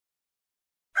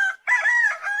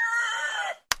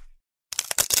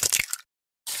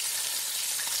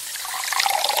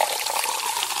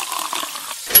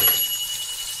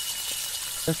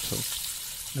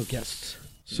No guests.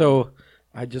 So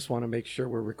I just want to make sure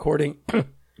we're recording.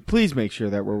 Please make sure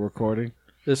that we're recording.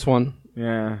 This one.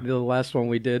 Yeah. The last one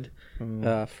we did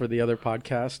for the other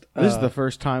podcast. This is the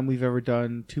first time we've ever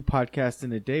done 2 podcasts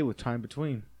in a day with time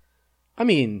between. I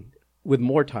mean, with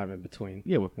more time in between.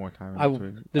 Yeah, with more time in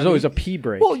between. There's always a pee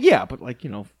break. Well, yeah, but like,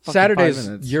 Saturday's 5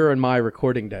 minutes. your and my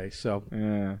recording day, so.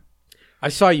 Yeah. I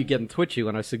saw you getting twitchy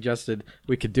when I suggested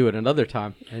we could do it another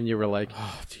time, and you were like,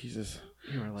 oh, Jesus.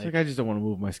 It's like I just don't want to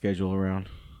move my schedule around.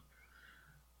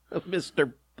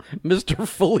 Mr.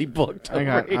 Fully Booked.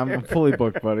 I'm fully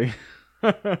booked, buddy.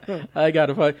 If I got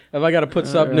to put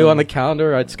something new on the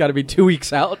calendar, it's got to be 2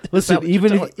 weeks out. Listen,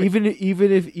 even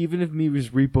if me was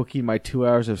rebooking my 2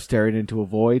 hours of staring into a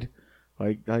void,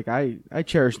 I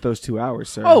cherish those 2 hours,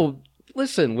 sir. Oh,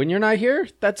 listen, when you're not here,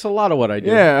 that's a lot of what I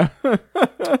do. Yeah.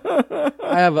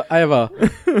 I have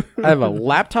a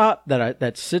laptop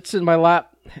that sits in my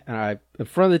lap, and in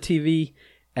front of the TV.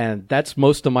 And that's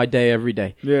most of my day every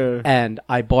day. Yeah. And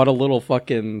I bought a little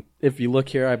fucking. If you look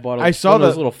here, I bought. I saw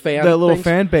those little fan. That little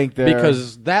fan bank there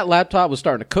because that laptop was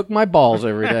starting to cook my balls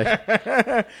every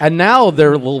day. And now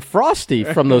they're a little frosty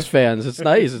from those fans. It's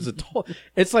nice.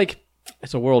 It's like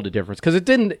it's a world of difference because it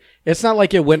didn't. It's not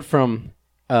like it went from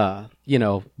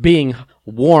being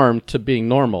warm to being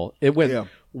normal. It went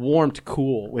warm to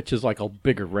cool, which is like a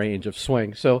bigger range of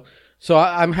swing. So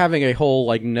I'm having a whole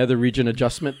like nether region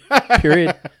adjustment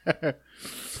period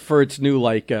for its new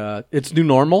its new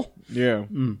normal. Yeah.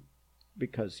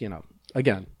 Because,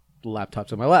 again, the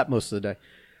laptop's in my lap most of the day.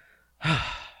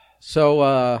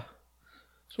 So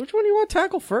which one do you want to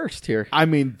tackle first here? I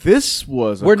mean, this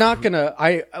was we're not going to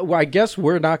I guess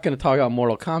we're not going to talk about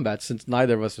Mortal Kombat since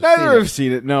neither of us have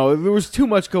seen it. No, there was too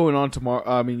much going on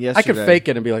yesterday. I could fake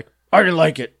it and be like, I didn't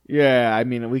like it. Yeah, I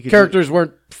mean, we could characters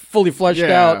weren't fully fleshed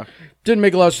out. Didn't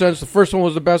make a lot of sense. The first one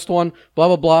was the best one.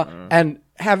 Blah blah blah. And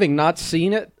having not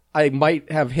seen it, I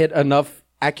might have hit enough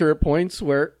accurate points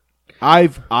where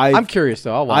I'm curious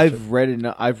though. I'll watch it.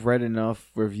 I've read enough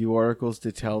review articles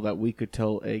to tell that we could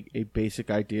tell a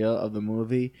basic idea of the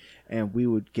movie, and we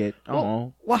would get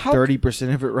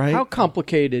 30% of it right. How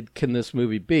complicated can this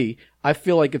movie be? I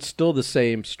feel like it's still the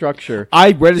same structure.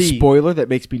 I read a spoiler that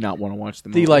makes me not want to watch the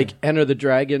movie. The Enter the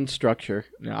Dragon structure.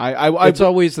 No, it's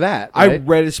always that. Right? I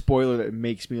read a spoiler that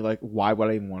makes me like, why would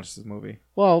I even watch this movie?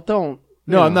 Well, don't.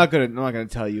 No, I'm not gonna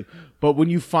tell you. But when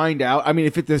you find out, I mean,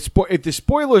 if the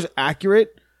spoiler is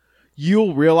accurate, you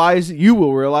will realize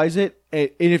it.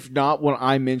 And if not, when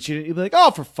I mention it, you'll be like,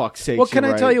 "Oh, for fuck's sake!" Well, can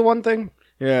I tell you one thing?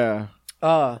 Yeah.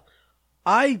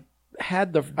 I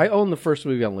own the first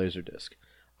movie on Laserdisc.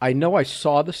 I know I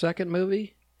saw the second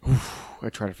movie. I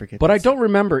try to forget, but I don't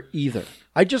remember either.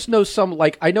 I just know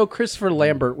I know Christopher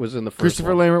Lambert was in the first.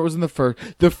 Lambert was in the first.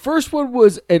 The first one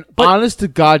was an honest to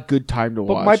God good time to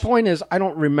watch. But my point is, I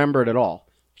don't remember it at all.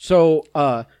 So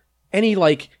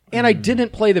and I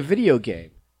didn't play the video game.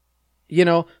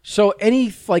 So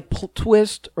any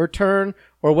twist or turn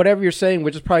or whatever you're saying,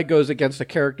 which probably goes against the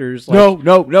characters. No,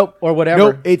 or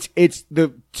whatever. No, it's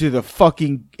to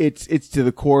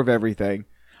the core of everything.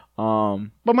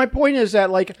 But my point is that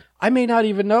I may not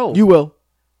even know. You will.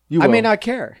 I may not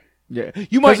care. Yeah,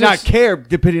 you might not care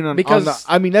depending on because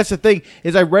I mean that's the thing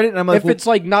is I read it and I'm like, if it's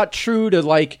not true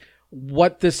to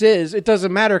what this is, it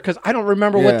doesn't matter because I don't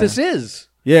remember what this is.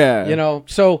 Yeah,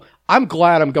 So I'm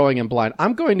glad I'm going in blind.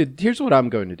 Here's what I'm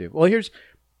going to do. Well, here's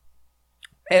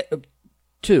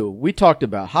 2. We talked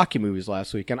about hockey movies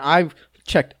last week, and I've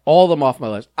checked all of them off my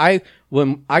list.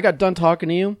 When I got done talking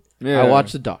to you, I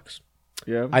watched the Ducks.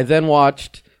 Yeah. I then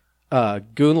watched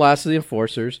Goon Last of the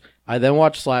Enforcers. I then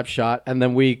watched Slapshot, and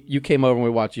then you came over and we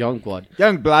watched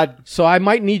Youngblood. So I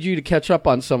might need you to catch up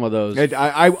on some of those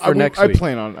for next week. I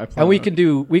plan on. And we can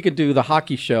do the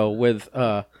hockey show with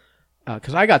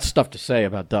because I got stuff to say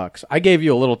about Ducks. I gave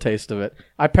you a little taste of it.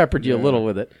 I peppered you a little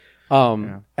with it.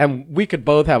 And we could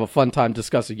both have a fun time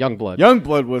discussing Youngblood.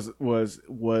 Youngblood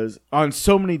was on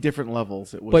so many different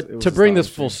levels. It was to bring this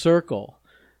full circle,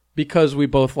 because we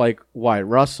both like Wyatt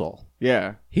Russell.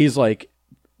 Yeah, he's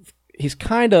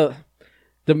kind of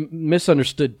the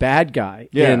misunderstood bad guy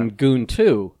in Goon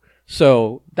 2.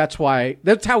 So that's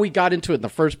how we got into it in the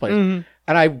first place. Mm-hmm.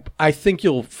 And I think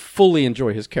you'll fully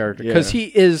enjoy his character because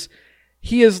he's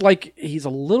a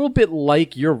little bit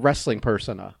like your wrestling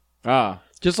persona.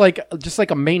 Just like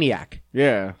a maniac.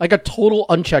 Yeah. Like a total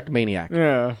unchecked maniac.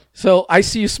 Yeah. So I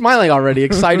see you smiling already,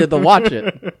 excited to watch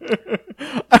it.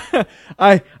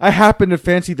 I happen to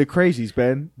fancy the crazies,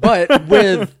 Ben. But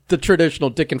with the traditional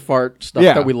dick and fart stuff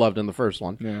that we loved in the first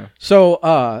one. Yeah. So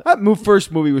that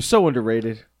first movie was so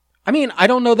underrated. I mean, I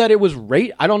don't know that it was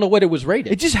I don't know what it was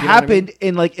rated. It just You know what I mean? happened,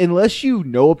 and like unless you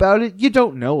know about it, you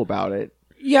don't know about it.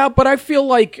 Yeah, but I feel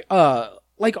like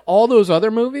all those other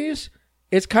movies,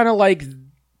 it's kind of like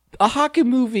a hockey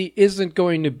movie isn't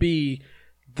going to be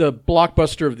the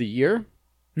blockbuster of the year,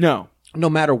 No. no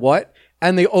matter what,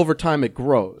 and over time it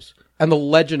grows, and the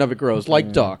legend of it grows,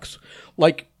 like Ducks,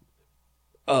 like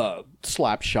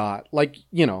Slapshot, like,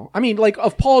 you know, I mean, like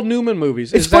of Paul Newman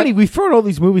movies. It's funny, we've thrown all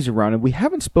these movies around, and we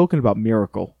haven't spoken about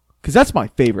Miracle, because that's my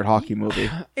favorite hockey movie.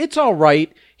 It's all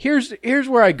right. Here's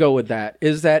where I go with that,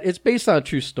 is that it's based on a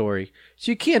true story.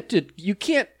 So you can't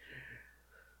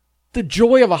the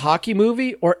joy of a hockey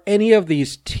movie or any of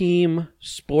these team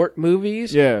sport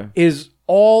movies is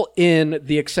all in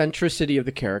the eccentricity of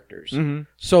the characters. Mm-hmm.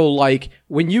 So like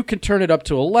when you can turn it up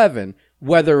to 11,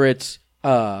 whether it's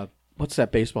what's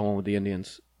that baseball one with the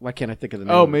Indians? Why can't I think of the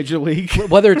name? Oh, Major League.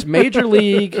 Whether it's Major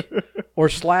League or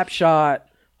Slapshot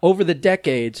over the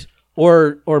decades,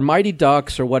 or Mighty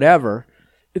Ducks or whatever,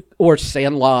 or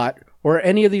Sandlot or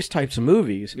any of these types of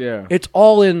movies. Yeah. It's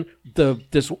all in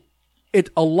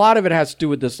a lot of it has to do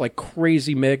with this like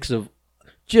crazy mix of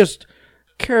just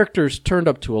characters turned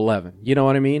up to 11. You know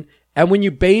what I mean? And when you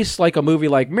base like a movie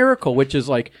like Miracle, which is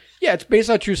like, yeah, it's based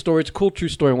on a true story, it's a cool true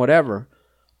story and whatever,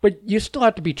 but you still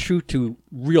have to be true to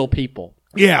real people.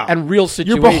 Yeah. And real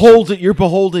situations. You're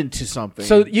beholden to something.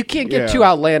 So you can't get too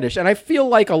outlandish. And I feel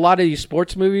like a lot of these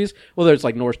sports movies, whether it's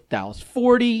like North Dallas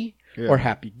 40 or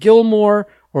Happy Gilmore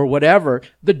or whatever,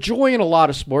 the joy in a lot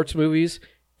of sports movies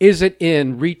isn't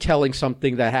in retelling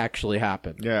something that actually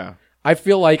happened. Yeah. I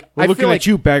feel like We're looking at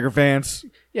you, Bagger Vance.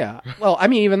 Yeah. Well, I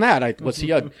mean, even that. Was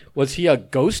he a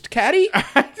ghost caddy?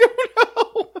 I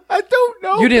don't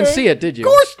know. You didn't see it, did you? Of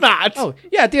course not. Oh,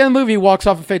 yeah. At the end of the movie, he walks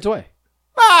off and fades away.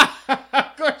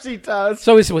 Of course he does.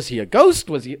 So was he a ghost?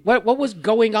 Was he what was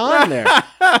going on there?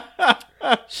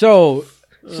 So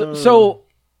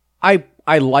I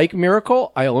like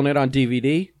Miracle. I own it on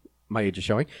DVD. My age is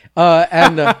showing.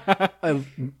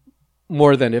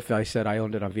 More than if I said I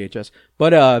owned it on VHS.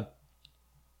 But I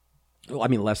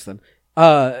mean less than.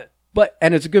 But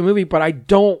it's a good movie, but I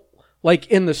don't like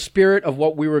in the spirit of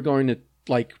what we were going to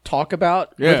like talk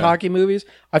about with hockey movies.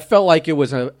 I felt like it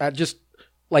was just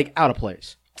like out of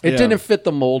place. It didn't fit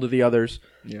the mold of the others.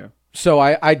 Yeah. So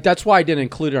I that's why I didn't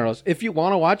include it on us. If you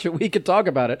want to watch it, we could talk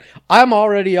about it. I'm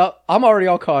already all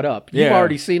caught up. You've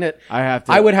already seen it.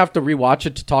 I would have to rewatch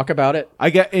it to talk about it. I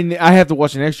have to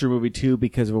watch an extra movie too,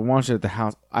 because if I watch it at the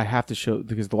house, I have to show,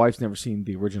 because the wife's never seen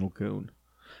the original Goon.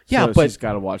 Yeah, so but she's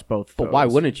got to watch both. But why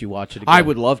wouldn't you watch it again? I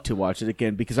would love to watch it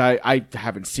again, because I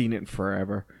haven't seen it in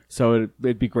forever. So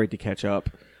it'd be great to catch up.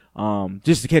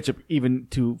 Just to catch up, even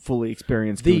to fully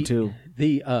experience Goon 2.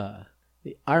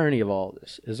 The irony of all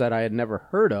this is that I had never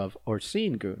heard of or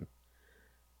seen Goon.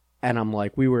 And I'm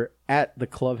like, we were at the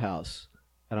clubhouse,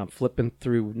 and I'm flipping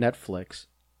through Netflix,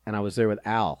 and I was there with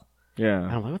Al. Yeah.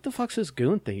 And I'm like, what the fuck's this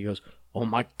Goon thing? He goes, oh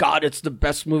my God, it's the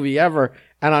best movie ever.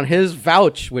 And on his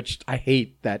vouch, which I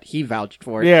hate that he vouched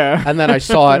for it. Yeah. And then I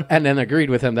saw it and then agreed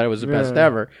with him that it was the best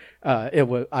ever.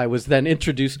 I was then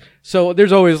introduced. So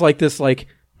there's always like this, like,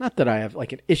 not that I have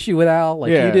like an issue with Al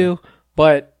like you do,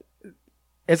 but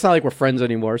it's not like we're friends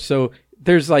anymore. So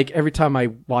there's like every time I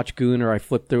watch Goon or I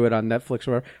flip through it on Netflix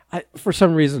or whatever, for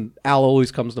some reason, Al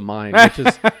always comes to mind, which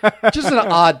is just an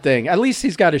odd thing. At least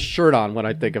he's got his shirt on when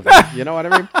I think of him. You know what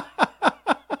I mean?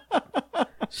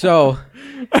 So,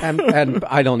 and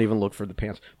I don't even look for the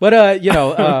pants. But,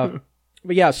 but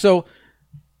yeah, so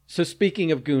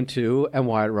speaking of Goon 2 and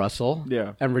Wyatt Russell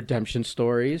and redemption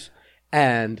stories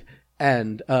and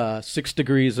 6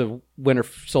 Degrees of Winter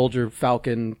Soldier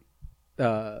Falcon,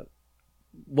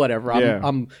 whatever.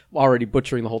 I'm already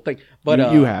butchering the whole thing.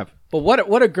 But you have. But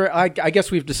what a great! I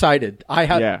guess we've decided. I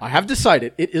have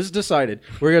decided. It is decided.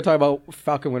 We're going to talk about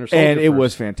Falcon Winter Soldier, and it first.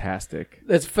 was fantastic.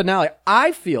 It's finale.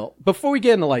 I feel before we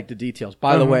get into like the details.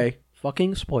 By the way,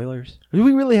 fucking spoilers. Do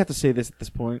we really have to say this at this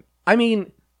point? I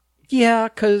mean, yeah,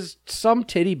 because some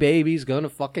titty baby's gonna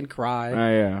fucking cry.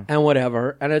 And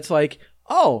whatever. And it's like,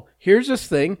 oh, here's this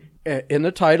thing. In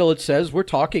the title, it says we're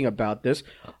talking about this.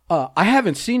 I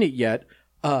haven't seen it yet.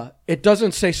 It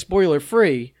doesn't say spoiler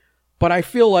free, but I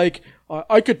feel like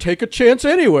I could take a chance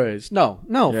anyways. No,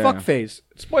 fuck face.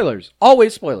 Spoilers.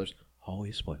 Always spoilers.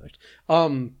 Always spoilers.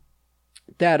 It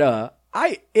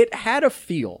had a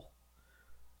feel.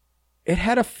 It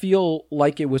had a feel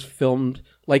like it was filmed,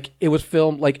 like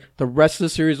the rest of the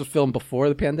series was filmed before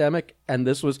the pandemic, and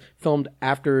this was filmed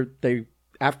after the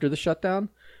shutdown.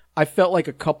 I felt like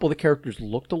a couple of the characters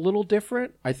looked a little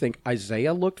different. I think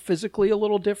Isaiah looked physically a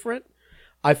little different.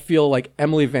 I feel like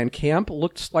Emily Van Camp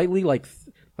looked slightly like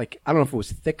like I don't know if it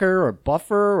was thicker or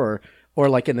buffer or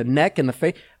like in the neck and the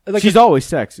face. Like She's always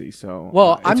sexy, so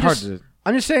well, it's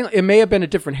I'm just saying it may have been a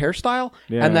different hairstyle,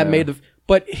 and that made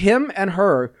but him and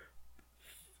her,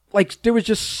 like there was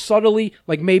just subtly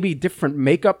like maybe different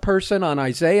makeup person on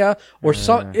Isaiah or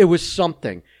it was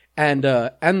something, and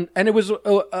it was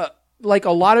like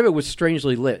a lot of it was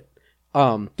strangely lit.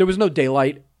 There was no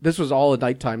daylight. This was all a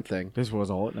nighttime thing. This was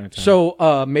all at nighttime.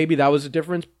 So maybe that was a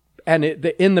difference. And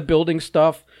in the building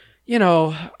stuff, you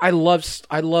know, I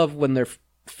love when they're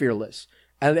fearless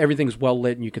and everything's well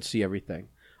lit and you can see everything.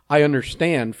 I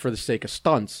understand for the sake of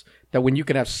stunts that when you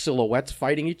can have silhouettes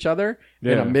fighting each other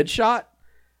in a mid shot,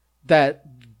 that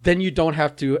then you don't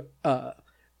have to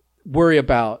worry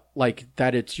about like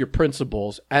that it's your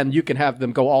principles and you can have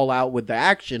them go all out with the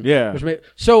action. Yeah.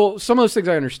 So some of those things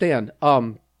I understand.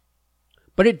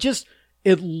 But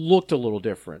it looked a little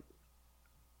different,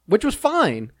 which was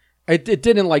fine. It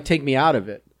didn't like take me out of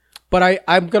it, but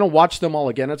I'm going to watch them all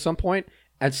again at some point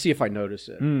and see if I notice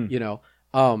it, you know?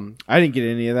 I didn't get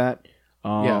any of that.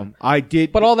 I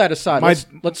did. But all that aside,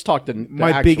 let's talk the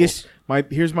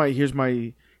here's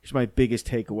my biggest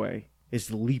takeaway is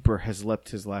the leaper has leapt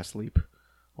his last leap,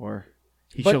 or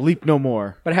he shall leap no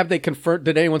more. But have they confirmed?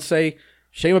 Did anyone say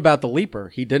shame about the leaper?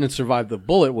 He didn't survive the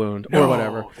bullet wound or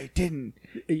whatever. They didn't.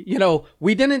 You know,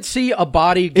 we didn't see a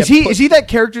body. Is he that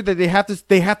character that they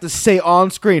have to say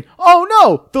on screen? Oh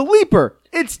no, the leaper,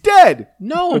 it's dead.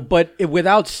 No, but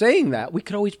without saying that, we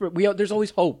could always there's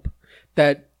always hope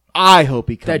that I hope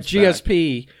he comes that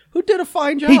GSP back. Who did a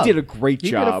fine job. He did a great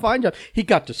job. He did a fine job. He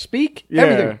got to speak.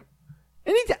 Everything.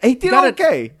 And he did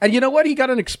okay. And you know what? He got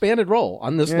an expanded role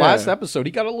on this last episode.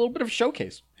 He got a little bit of a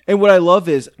showcase. And what I love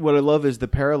is the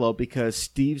parallel, because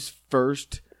Steve's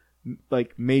first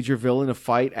like major villain to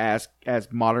fight as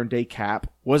modern day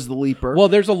Cap was the Leaper. Well,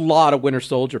 there's a lot of Winter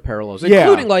Soldier parallels,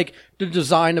 including like the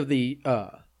design of the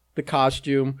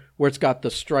costume where it's got the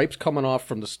stripes coming off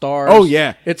from the stars. Oh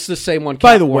yeah, it's the same one.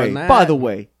 By the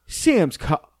way, Sam's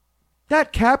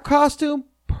that Cap costume,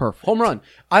 perfect, home run.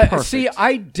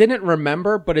 I didn't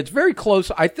remember, but it's very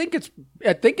close. I think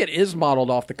it is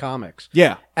modeled off the comics.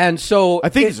 Yeah, and so I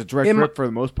think it's a direct rip for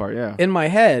the most part. Yeah, in my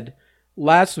head.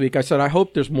 Last week, I said, I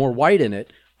hope there's more white in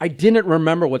it. I didn't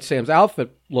remember what Sam's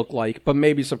outfit looked like, but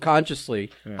maybe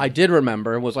subconsciously, I did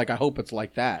remember and was like, I hope it's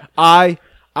like that. I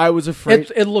was afraid.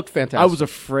 It looked fantastic. I was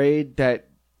afraid that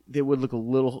it would look a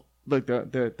little like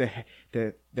the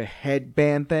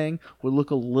headband thing would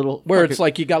look a little where it's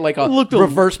like you got like a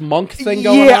reverse monk thing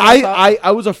going on. Yeah,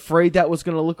 I was afraid that was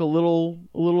going to look a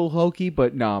little hokey,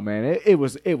 but no, man, it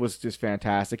was just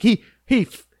fantastic.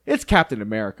 It's Captain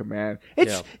America, man.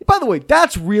 By the way,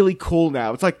 that's really cool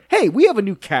now. It's like, hey, we have a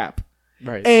new Cap.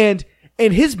 Right. And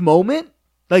his moment,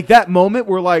 like that moment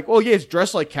where like, oh yeah, he's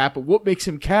dressed like Cap, but what makes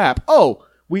him Cap? Oh,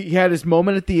 we had his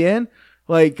moment at the end.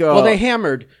 Like well, they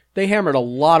hammered a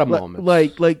lot of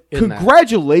moments. Like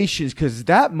congratulations, because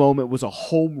that moment was a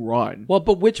home run. Well,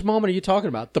 but which moment are you talking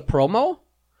about? The promo?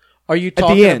 Are you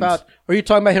talking about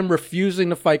him refusing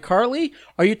to fight Carly?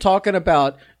 Are you talking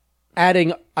about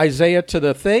adding Isaiah to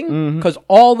the thing? Because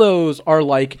all those are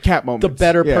like Cap moments. The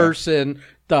better person,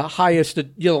 the highest,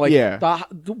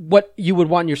 what you would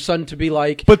want your son to be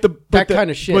like. But that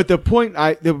kind of shit. But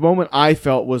the moment I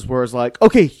felt was where it's like,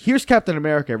 okay, here's Captain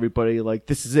America, everybody. Like,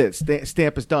 this is it.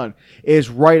 Stamp is done. Is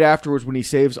right afterwards when he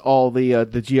saves all the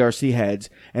GRC heads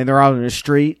and they're out in the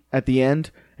street at the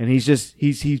end. And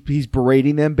he's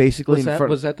berating them basically.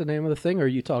 Was that the name of the thing, or are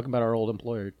you talking about our old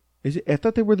employer? I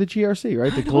thought they were the GRC,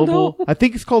 right? The global. I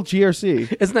think it's called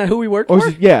GRC. Isn't that who we work for?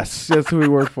 Yes, that's who we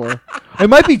work for. It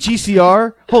might be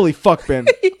GCR. Holy fuck, Ben!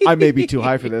 I may be too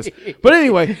high for this, but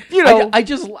anyway, you know,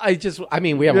 I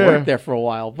mean, we haven't worked there for a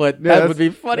while, but that would be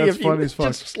funny if you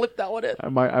just slipped that one in. I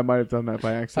might have done that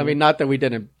by accident. I mean, not that we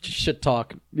didn't shit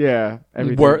talk. Yeah,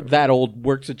 that old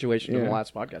work situation in the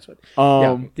last podcast, but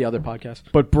the other podcast.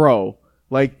 But bro,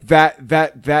 like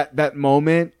that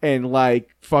moment and like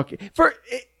fuck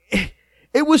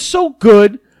it was so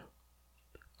good.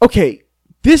 Okay,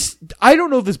 I don't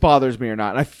know if this bothers me or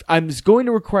not. I'm just going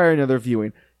to require another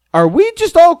viewing. Are we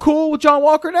just all cool with John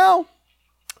Walker now?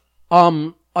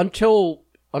 Until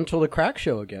the crack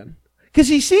show again. Because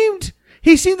he seemed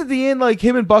at the end like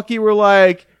him and Bucky were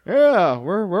like, yeah,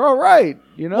 we're all right,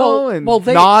 you know,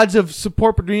 nods of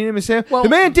support between him and Sam. Well, the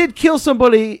man did kill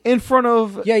somebody in front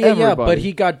of everybody. But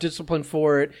he got disciplined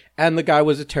for it, and the guy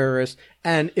was a terrorist,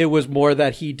 and it was more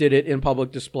that he did it in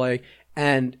public display,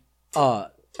 and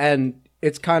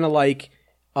it's kind of like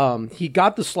he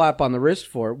got the slap on the wrist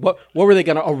for it. What were they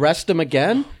going to arrest him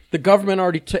again? The government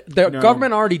already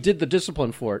government already did the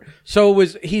discipline for it, so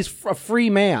he's a free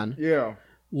man. Yeah.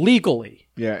 legally.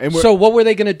 Yeah. And So what were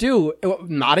they going to do?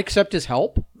 Not accept his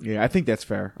help? yeah, I think that's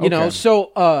fair. You know, Okay.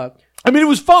 so I mean, it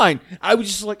was fine. I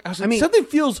was like, I mean- something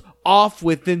feels off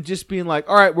with them just being like,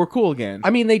 all right, we're cool again. I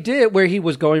mean, they did it where he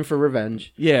was going for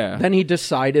revenge. Yeah. Then he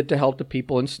decided to help the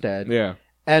people instead. Yeah.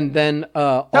 And then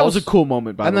That was a cool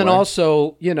moment, by the way. And then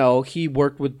also, you know, he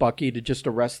worked with Bucky to just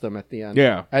arrest them at the end.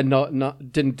 Yeah. And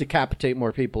didn't decapitate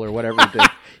more people or whatever he did.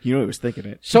 You know, he was thinking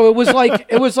it. So it was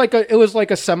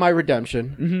like a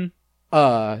semi-redemption.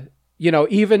 Mm-hmm. You know,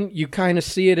 even you kind of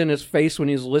see it in his face when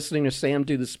he's listening to Sam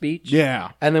do the speech.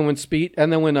 Yeah. And then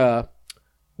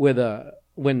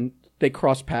when they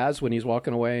cross paths when he's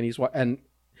walking away and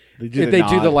they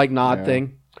do the like nod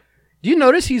thing. Do you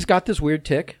notice he's got this weird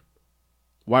tick?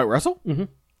 Wyatt Russell? Mm-hmm.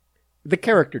 The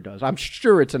character does. I'm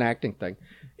sure it's an acting thing.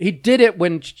 He did it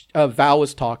when Val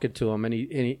was talking to him, and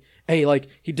he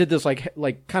did this like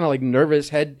kind of like nervous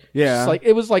head. Yeah. Just like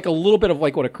it was like a little bit of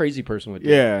like what a crazy person would do.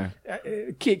 Yeah.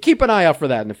 Keep an eye out for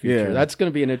that in the future. Yeah. That's going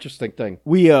to be an interesting thing.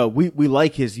 We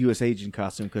like his U.S. agent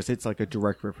costume because it's like a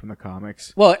direct rip from the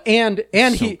comics. Well, and So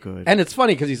he good. and it's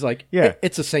funny because he's like, Yeah.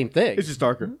 it's the same thing. It's just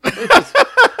darker. It's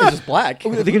just black. Are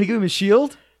they going to give him a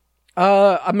shield?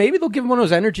 Maybe they'll give him one of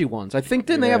those energy ones. I think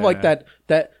didn't they have like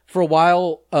that for a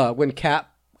while when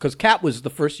because Cap was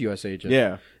the first U.S. agent.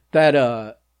 Yeah.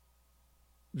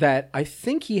 That I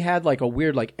think he had like a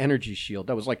weird like energy shield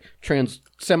that was like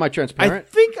semi-transparent.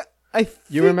 I think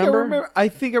You remember? I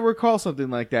think I recall something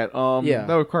like that. Yeah.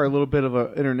 That would require a little bit of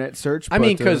an internet search. I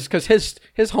mean, because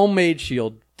his homemade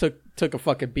shield took a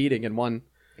fucking beating in one.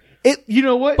 you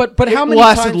know what? But how it many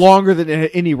lasted times- longer than it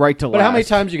had any right to last. But how many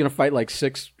times are you gonna fight like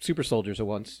 6 super soldiers at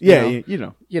once? Yeah, you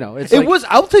know? you know. It's It like, was.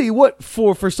 I'll tell you what.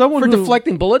 For someone for who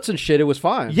deflecting bullets and shit. It was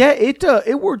fine. yeah,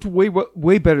 it worked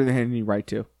way better than it had any right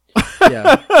to.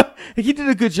 Yeah. He did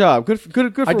a good job. Good for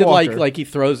I did Walker. like he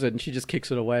throws it and she just kicks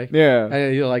it away. Yeah.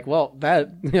 And you're like, well,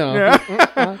 that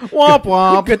Womp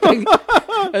womp. good thing.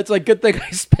 It's like good thing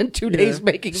I spent 2 days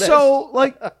making this. So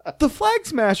like the Flag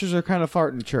Smashers are kind of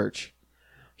farting church.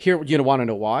 Here, you want to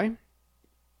know why?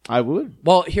 I would.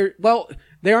 Well,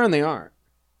 they are and they aren't.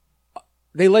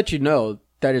 They let you know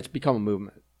that it's become a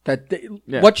movement. That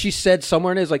what she said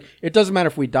somewhere in it is like, it doesn't matter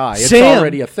if we die. It's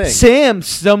already a thing. Sam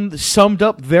summed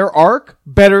up their arc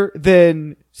better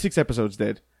than 6 episodes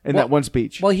did in that one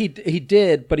speech. Well, he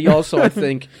did, but he also, I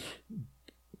think,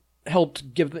 helped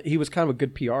he was kind of a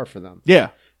good PR for them. Yeah.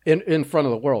 In front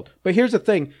of the world. But here's the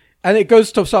thing, and it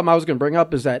goes to something I was going to bring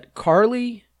up, is that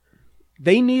Carly,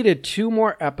 they needed 2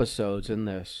 more episodes in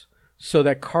this so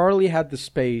that Carly had the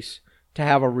space to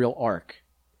have a real arc.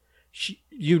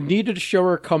 You needed to show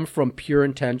her come from pure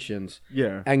intentions.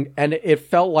 Yeah. And it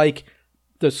felt like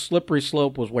the slippery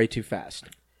slope was way too fast.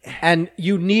 And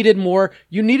you needed more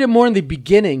in the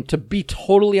beginning to be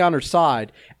totally on her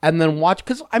side and then watch,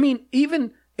 because I mean,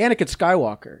 even Anakin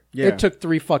Skywalker, it took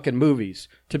 3 fucking movies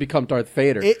to become Darth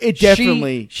Vader. It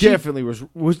definitely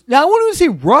was. Now I wouldn't say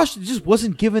rushed. It just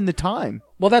wasn't given the time.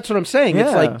 Well, that's what I'm saying. Yeah.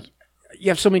 It's like you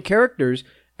have so many characters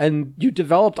and you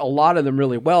developed a lot of them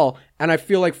really well. And I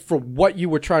feel like for what you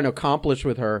were trying to accomplish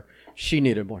with her, she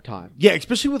needed more time. Yeah,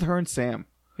 especially with her and Sam.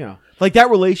 You know, like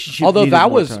that relationship. Although needed that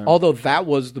more was time.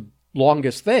 the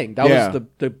longest thing. That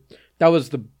was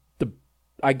the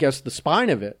I guess the spine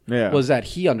of it was that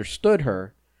he understood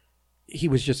her. He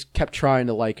was just kept trying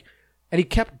to like, and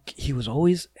he was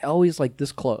always like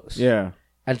this close. Yeah.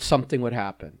 And something would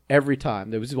happen every time.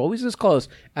 There was always this close,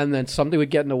 and then something would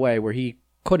get in the way where he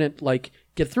couldn't like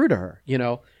get through to her, you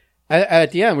know.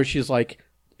 At the end, where she's like,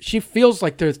 she feels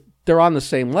like they're on the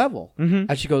same level,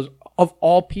 and she goes, "Of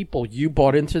all people, you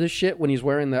bought into this shit when he's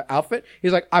wearing the outfit."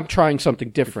 He's like, "I'm trying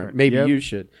something different. Maybe you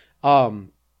should."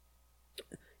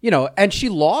 You know, and she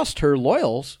lost her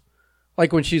loyals,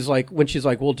 like when she's like,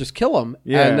 "We'll just kill him,"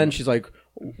 and then she's like,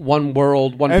 "One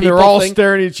world, one and people." they're all thing.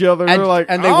 staring at each other. And they're like,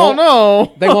 and they "Oh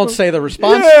no!" They won't say the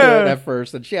response to it at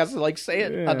first, and she has to like say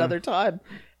it another time.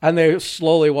 And they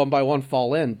slowly, one by one,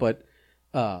 fall in. But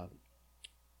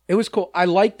it was cool. I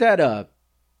like that.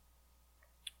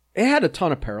 It had a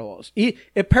ton of parallels.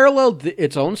 It paralleled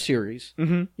its own series.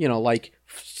 You know, like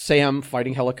Sam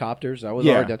fighting helicopters. That was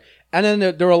already done. And then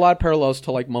there were a lot of parallels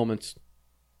to like moments.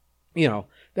 You know,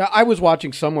 I was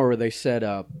watching somewhere where they said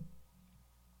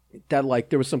that like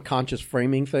there was some conscious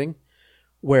framing thing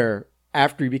where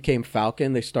after he became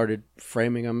Falcon, they started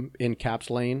framing him in Cap's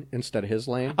lane instead of his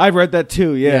lane. I've read that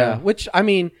too. Yeah. Which I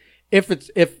mean, if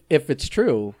it's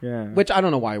true, Yeah. which I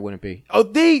don't know why it wouldn't be. Oh,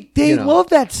 they love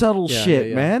that subtle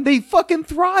shit, man. They fucking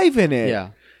thrive in it. Yeah.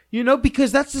 You know,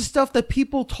 because that's the stuff that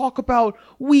people talk about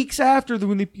weeks after.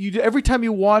 Every time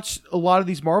you watch a lot of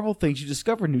these Marvel things, you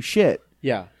discover new shit.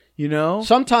 Yeah. You know?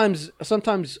 Sometimes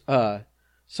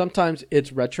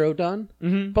it's retro done,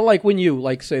 but like when you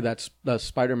like say that's the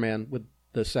Spider-Man with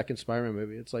the second Spider-Man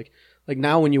movie, it's like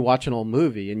now when you watch an old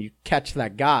movie and you catch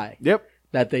that guy, Yep.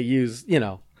 that they use,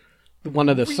 one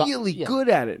of the Really good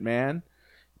at it, man.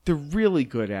 They're really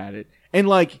good at it, and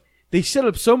like they set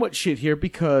up so much shit here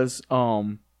because our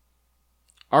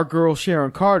girl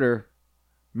Sharon Carter,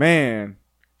 man,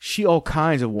 she all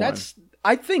kinds of one.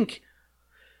 I think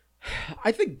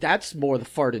that's more the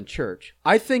fart in church.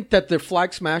 I think that the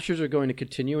Flag Smashers are going to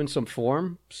continue in some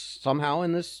form somehow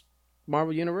in this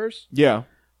Marvel universe. Yeah.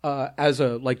 As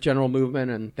a like general movement,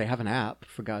 and they have an app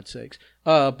for God's sakes.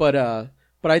 But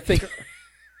I think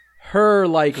her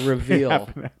like reveal,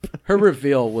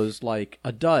 was like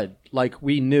a dud. Like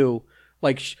we knew,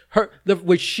 like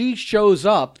when she shows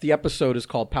up, the episode is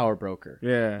called Power Broker.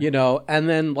 Yeah. And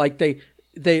then like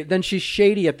then she's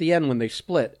shady at the end when they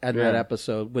split at that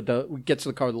episode gets to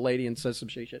the car with the lady and says some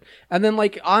shit. And then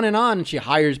like on and she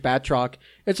hires Batroc.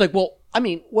 It's like, well, I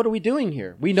mean, what are we doing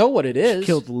here? We know what it is. She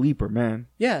killed the Leaper, man.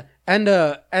 Yeah. And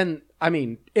I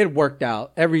mean, it worked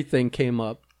out. Everything came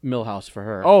up Milhouse for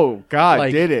her. Oh God,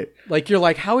 like, did it. Like you're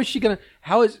like,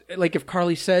 if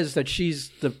Carly says that she's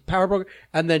the power broker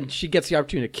and then she gets the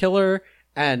opportunity to kill her,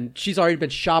 and she's already been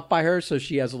shot by her, so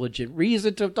she has a legit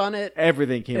reason to have done it.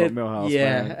 Everything came up Milhouse.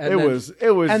 Yeah, man. It was,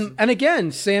 and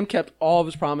again, Sam kept all of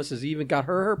his promises. He even got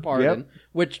her pardon,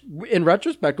 which in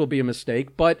retrospect will be a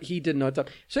mistake, but he didn't know it's up.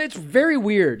 So it's very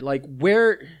weird. Like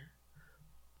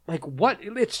what?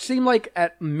 It seemed like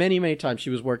at many times she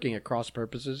was working at cross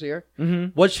purposes here.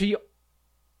 Mm-hmm. Was she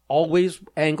always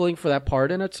angling for that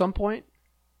pardon at some point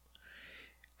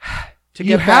to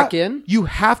get back in? You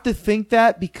have to think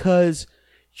that because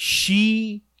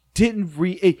she didn't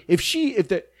if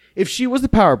she was the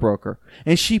power broker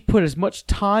and she put as much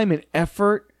time and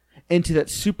effort into that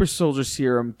super soldier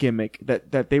serum gimmick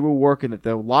that they were working, that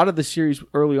a lot of the series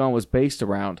early on was based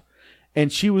around, and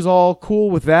she was all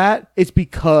cool with that, it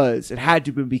had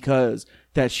to be because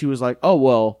that she was like, oh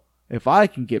well, if I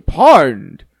can get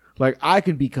pardoned, like I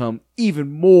can become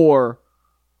even more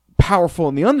powerful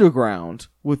in the underground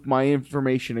with my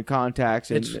information and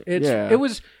contacts. And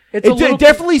it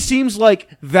definitely seems like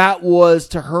that was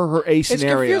to her a scenario.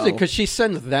 It's confusing because she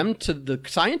sends them to the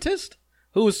scientist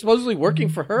who was supposedly working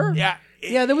for her.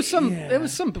 Yeah, there was some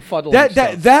befuddling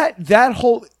stuff. That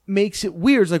whole makes it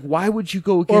weird. It's like, why would you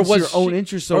go against your own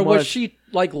interest so much? Or was she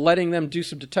like letting them do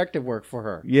some detective work for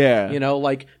her? Yeah.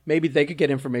 Like maybe they could get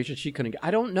information she couldn't get.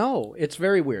 I don't know. It's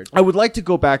very weird. I would like to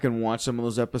go back and watch some of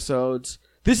those episodes.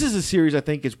 This is a series I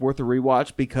think is worth a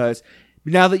rewatch because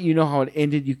now that you know how it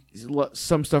ended,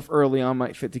 some stuff early on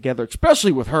might fit together,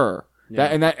 especially with her.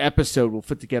 Yeah. That episode will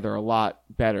fit together a lot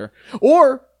better.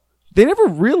 Or they never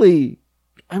really...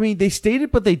 I mean, they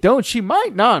stated, but they don't. She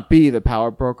might not be the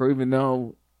power broker, even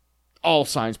though all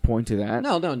signs point to that.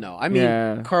 No. I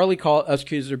mean, Carly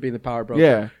accused her of being the power broker.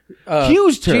 Yeah.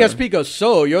 Accused her. GSP goes,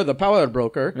 so you're the power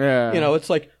broker. Yeah.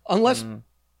 It's like, unless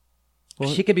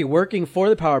she could be working for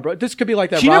the power broker. This could be like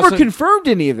that. She never confirmed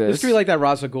any of this. This could be like that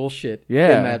Ra's al Ghul shit in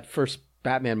that first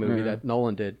Batman movie that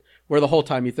Nolan did, where the whole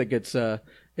time you think it's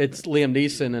Liam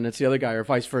Neeson and it's the other guy, or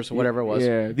vice versa, whatever it was.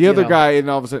 Yeah, the other guy,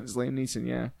 and all of a sudden it's Liam Neeson.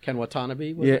 Yeah, Ken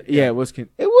Watanabe. It was Ken.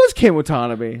 It was Ken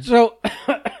Watanabe. So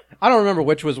I don't remember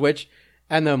which was which,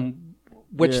 and then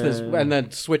and then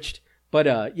switched. But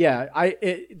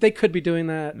they could be doing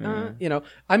that.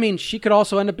 I mean, she could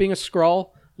also end up being a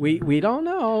Skrull. We don't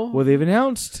know. Well, they've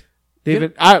announced. She's 100%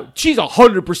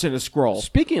 a Skrull.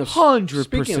 Speaking of 100%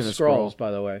 Skrulls,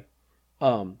 by the way.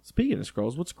 Speaking of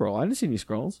Skrulls, what Skrull? I didn't see any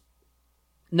Skrulls.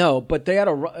 No, but they're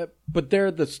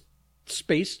the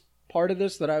space part of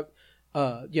this that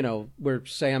where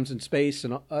Sam's in space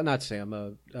and not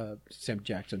Sam, Sam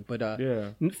Jackson, but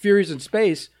Fury's in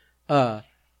space. 2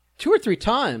 or 3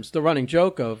 times the running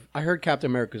joke of I heard Captain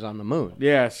America's on the moon.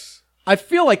 Yes, I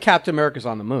feel like Captain America's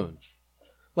on the moon,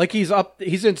 like he's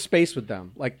in space with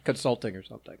them, like consulting or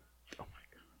something. Oh my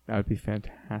god, that would be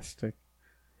fantastic.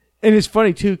 And it's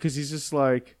funny too because he's just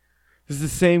like. This is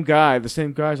the same guy. The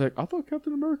same guy's like, I thought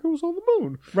Captain America was on the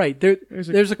moon. Right.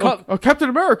 There's a couple. Captain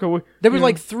America. There were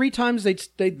like 3 times they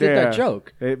did that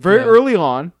joke. Early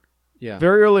on. Yeah.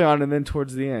 Very early on, and then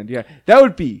towards the end. Yeah. That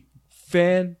would be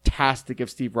fantastic if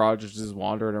Steve Rogers is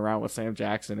wandering around with Sam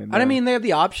Jackson. And I mean, they have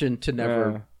the option to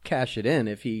never cash it in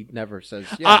if he never says.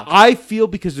 I feel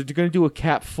because they're going to do a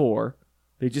Cap 4.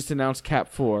 They just announced Cap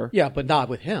 4. Yeah, but not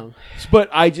with him. But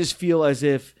I just feel as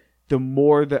if the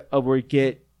more that we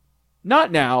get.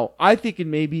 Not now. I think in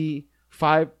maybe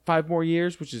five more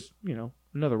years, which is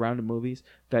another round of movies,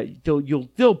 that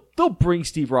they'll bring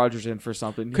Steve Rogers in for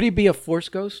something. Could he be a Force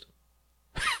ghost?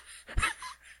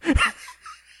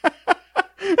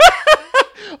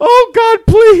 Oh God,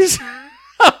 please!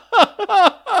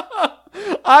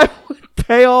 I would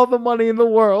pay all the money in the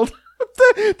world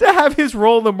to have his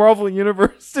role in the Marvel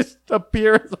Universe just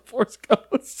appear as a Force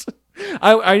Ghost.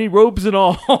 I need robes and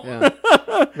all. Yeah.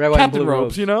 Red, white, and Captain blue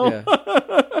robes, you know?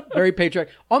 Yeah. Very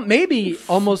patriotic. Maybe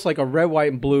almost like a red,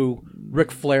 white, and blue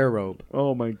Ric Flair robe.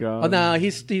 Oh my God. Oh, no,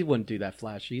 he wouldn't do that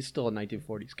flashy. He's still a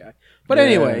 1940s guy. But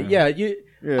anyway,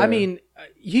 I mean,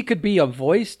 he could be a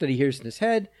voice that he hears in his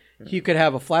head. You could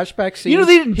have a flashback scene. You know,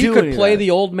 they didn't do He could any of play that. the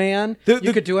old man.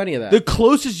 You could do any of that. The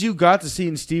closest you got to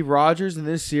seeing Steve Rogers in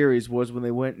this series was when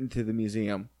they went into the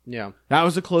museum. Yeah. That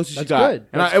was the closest That's you got. good.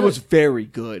 And That's it was good. very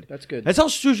good. That's good. That's how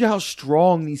shows you how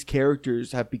strong these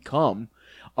characters have become.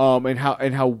 And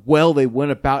how well they went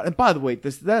about. And by the way,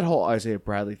 that whole Isaiah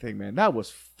Bradley thing, man, that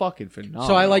was fucking phenomenal.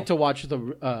 So I like to watch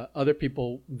the other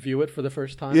people view it for the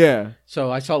first time. Yeah. So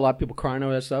I saw a lot of people crying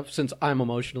over that stuff. Since I'm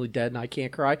emotionally dead and I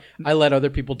can't cry, I let other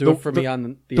people do it for me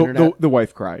on the internet. The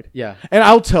wife cried. Yeah. And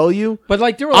I'll tell you, But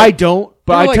like there were I don't,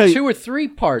 but I tell you, 2 or 3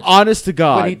 parts honest to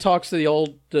God, when he talks to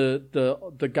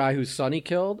the guy whose son he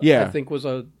killed. Yeah. I think was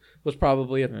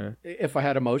probably if I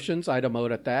had emotions, I'd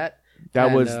emote at that.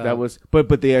 That was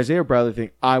but the Isaiah Bradley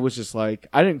thing, I was just like,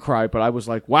 I didn't cry, but I was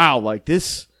like, wow, like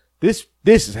this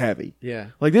is heavy. Yeah.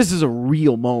 Like this is a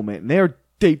real moment, and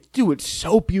they do it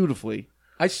so beautifully.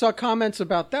 I saw comments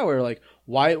about that where like,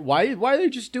 why are they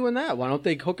just doing that? Why don't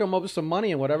they hook him up with some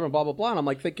money and whatever and blah blah blah? And I'm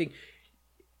like thinking,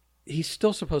 he's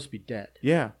still supposed to be dead.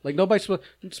 Yeah. Like nobody's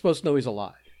supposed to know he's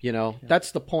alive. You know,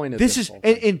 that's the point of This this is whole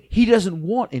thing. and he doesn't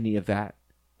want any of that.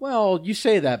 Well, you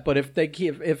say that, but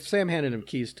if Sam handed him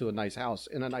keys to a nice house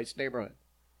in a nice neighborhood,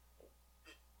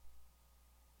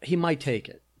 he might take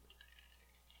it.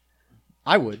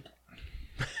 I would.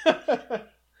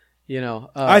 You know,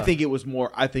 I think it was more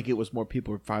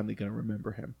people are finally going to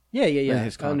remember him. Yeah. And his I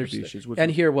understand. contributions, which and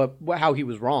was- hear how he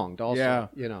was wronged. Also, Yeah.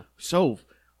 you know. So,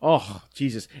 oh,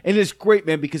 Jesus. And it's great,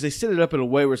 man, because they set it up in a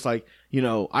way where it's like, you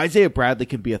know, Isaiah Bradley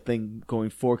can be a thing going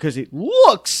forward because it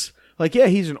looks like, yeah,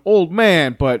 he's an old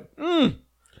man, but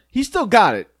he's still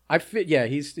got it.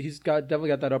 He's definitely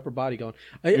got that upper body going.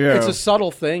 Yeah. It's a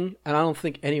subtle thing, and I don't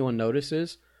think anyone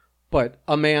notices. But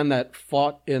a man that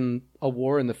fought in a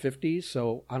war in the 50s,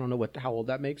 so I don't know how old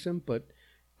that makes him, but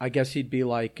I guess he'd be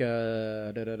like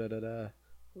at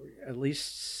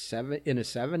least in his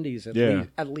 70s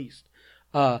at least.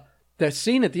 The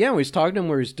scene at the end where he's talking to him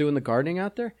where he's doing the gardening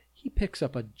out there, he picks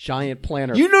up a giant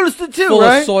planter. You noticed it too, full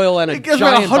right? of soil and a it gets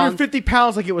giant like 150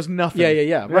 pounds like it was nothing.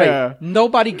 Yeah. Right.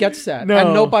 Nobody gets that, No.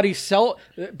 and nobody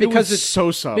because it's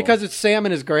so subtle. because it's Sam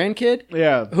and his grandkid.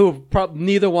 Yeah. Who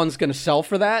neither one's going to sell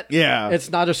for that. Yeah. It's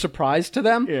not a surprise to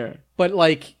them. Yeah. But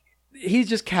like he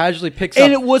just casually picks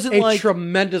And up it wasn't a like-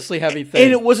 tremendously heavy thing.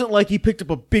 And it wasn't like he picked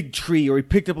up a big tree or he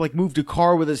picked up moved a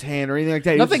car with his hand or anything like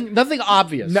that. It was nothing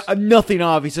obvious. nothing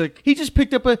obvious. Like, he just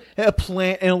picked up a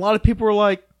plant, and a lot of people were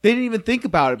like, they didn't even think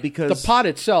about it because The pot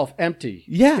itself, empty,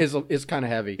 Yeah. is kind of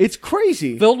heavy. it's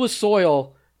crazy. Filled with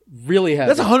soil, really heavy.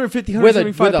 That's 150, with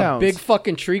 175 a pounds. big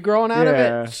fucking tree growing out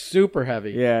Yeah. of it. Super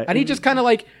heavy. Yeah. And he just kind of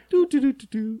like do.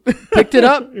 picked it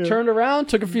up, turned around,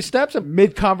 took a few steps, and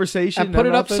Mid conversation, put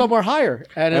it up somewhere higher.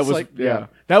 And That it's was like,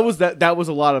 That was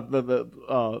a lot of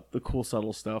the cool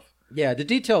subtle stuff. Yeah, the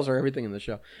details are everything in the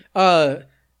show.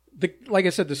 Like I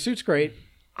said, the suit's great.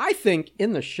 I think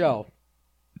in the show,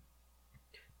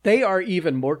 they are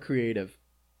even more creative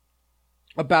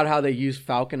about how they use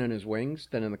Falcon and his wings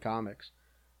than in the comics.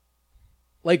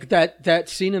 Like that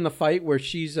scene in the fight where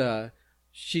she's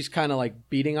kind of like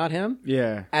beating on him.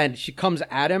 Yeah. And she comes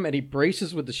at him and he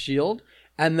braces with the shield.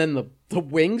 And then the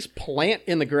wings plant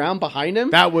in the ground behind him.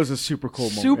 That was a super cool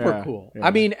moment. Super Yeah, cool. yeah.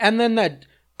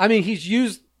 I mean, he's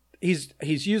used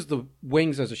the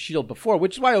wings as a shield before,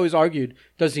 which is why I always argued,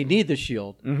 does he need the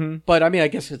shield? Mm-hmm. But I mean, I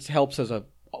guess it helps as a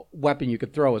weapon you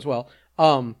could throw as well.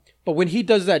 But when he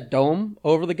does that dome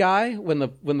over the guy, when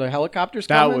the helicopter's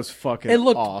That coming, was fucking it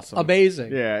looked awesome.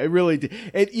 amazing. Yeah, it really did.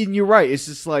 And you're right. It's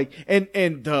just like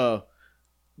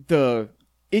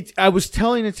I was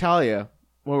telling Natalia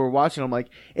when we were watching, I'm like,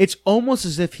 it's almost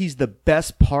as if he's the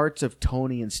best parts of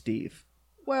Tony and Steve.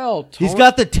 Well, He's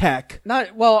got the tech. not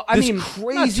This not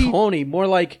crazy- Tony, more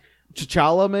like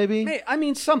T'Challa, maybe? I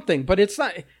mean something, but it's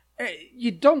not. I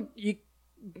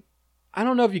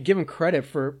don't know if you give him credit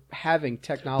for having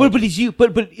technology.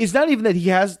 But it's not even that he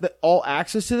has all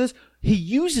access to this. He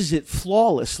uses it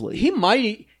flawlessly.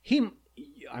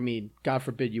 I mean, God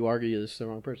forbid you argue this is the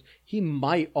wrong person. He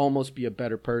might almost be a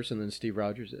better person than Steve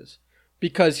Rogers is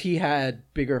because he had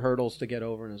bigger hurdles to get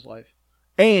over in his life.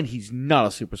 And he's not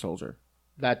a super soldier.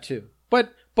 That too.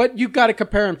 But you got to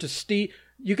compare him to Steve.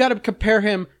 you got to compare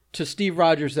him to Steve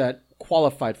Rogers that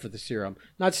qualified for the serum,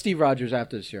 not Steve Rogers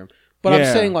after the serum. But I'm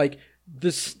saying like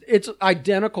this, it's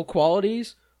identical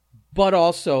qualities, but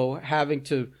also having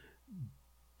to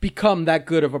become that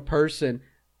good of a person,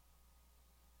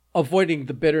 avoiding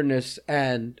the bitterness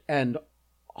and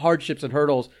hardships and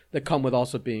hurdles that come with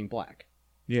also being black.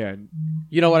 Yeah.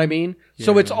 You know what I mean? Yeah.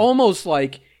 So it's almost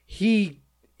like he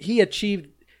achieved,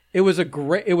 it was a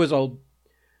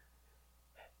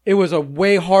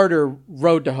way harder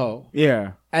road to hoe.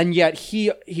 Yeah. And yet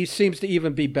he seems to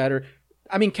even be better.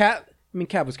 I mean, Cap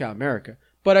was Captain America,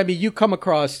 but I mean, you come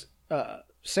across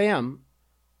Sam.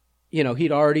 You know,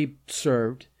 he'd already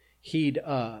served. He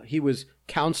was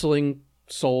counseling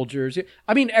soldiers.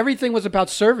 I mean, everything was about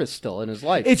service still in his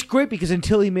life. It's great because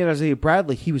until he met Isaiah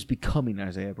Bradley, he was becoming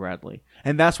Isaiah Bradley,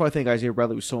 and that's why I think Isaiah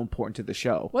Bradley was so important to the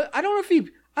show. Well, I don't know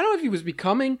if he was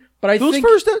becoming, but I Those think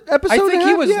first episodes. I think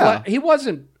he was. Yeah. He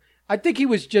wasn't. I think he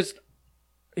was just.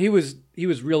 He was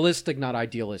realistic, not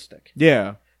idealistic.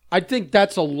 Yeah. I think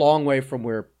that's a long way from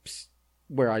where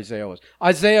Isaiah was.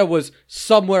 Isaiah was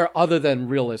somewhere other than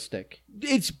realistic.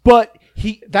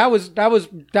 That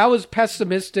was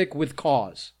pessimistic with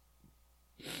cause.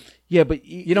 Yeah, but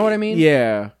you know what I mean?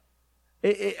 Yeah.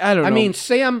 I don't know. I mean,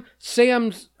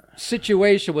 Sam's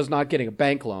situation was not getting a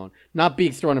bank loan, not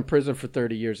being thrown in prison for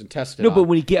 30 years and tested. No, but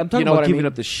when I'm talking about giving I mean?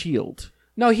 up the shield.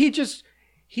 No, he just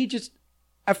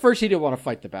at first he didn't want to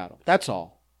fight the battle. That's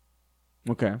all.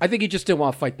 Okay. I think he just didn't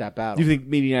want to fight that battle. Do you think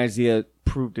meeting Isaiah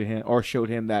proved to him or showed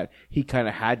him that he kind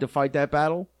of had to fight that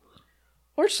battle?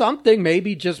 Or something,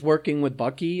 maybe just working with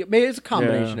Bucky. Maybe it's a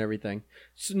combination of everything.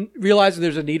 So realizing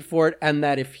there's a need for it, and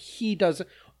that if he doesn't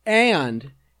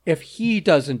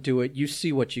do it, you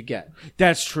see what you get.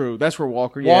 That's true. That's where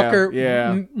Walker.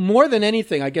 More than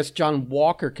anything, I guess John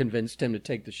Walker convinced him to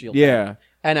take the shield. Yeah,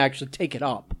 and actually take it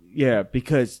up. Yeah,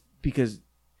 because.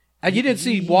 And you didn't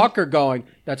see Walker going,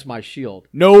 "That's my shield."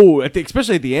 No,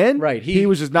 especially at the end, right? He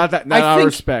was just not out of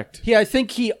respect. Yeah, I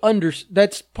think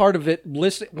that's part of it.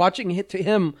 Watching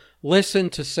him listen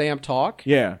to Sam talk.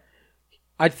 Yeah,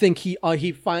 I think he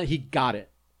finally got it,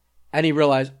 and he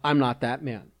realized I'm not that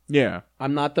man. Yeah,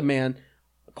 I'm not the man.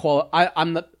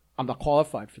 I'm not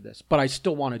qualified for this, but I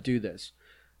still want to do this.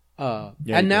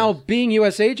 And now being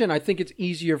U.S. agent, I think it's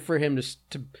easier for him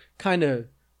to kind of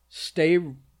stay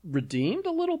redeemed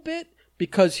a little bit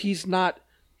because he's not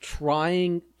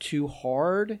trying too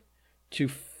hard to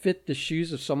fit the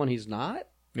shoes of someone he's not.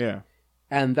 Yeah.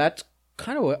 And that's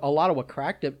kind of a lot of what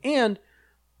cracked him. And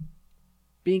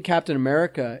being Captain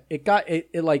America,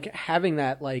 it like having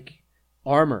that like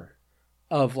armor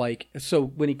of like, so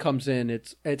when he comes in,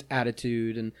 it's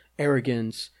attitude and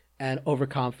arrogance and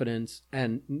overconfidence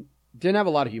and didn't have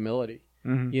a lot of humility.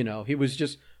 Mm-hmm. You know, he was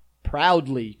just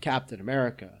proudly Captain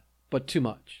America. But too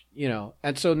much, you know.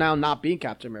 And so now not being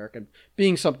Captain America,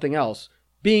 being something else,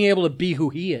 being able to be who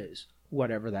he is,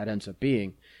 whatever that ends up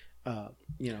being,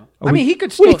 you know. He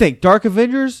could still... What do you think? Dark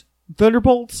Avengers?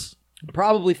 Thunderbolts?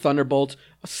 Probably Thunderbolts.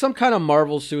 Some kind of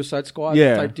Marvel Suicide Squad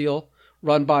type deal.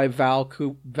 Run by not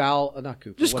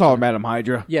Cooper. Just call her Madam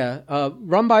Hydra. Yeah.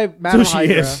 Run by Madam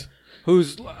Hydra. Is.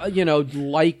 Who's,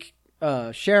 like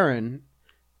Sharon...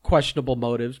 questionable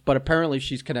motives, but apparently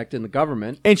she's connected in the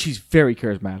government, and she's very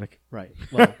charismatic. Right.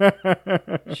 Well,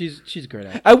 she's great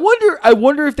at it. I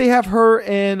wonder if they have her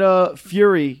and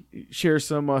Fury share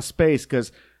some space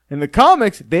because in the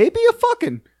comics they be a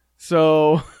fucking.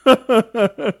 So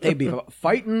they be a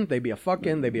fighting, they be a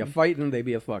fucking, they be a fighting, they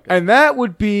be a fucking, and that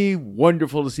would be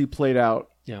wonderful to see played out.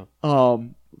 Yeah.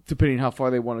 Depending on how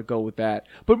far they want to go with that.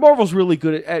 But Marvel's really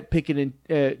good at picking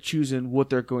and choosing what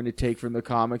they're going to take from the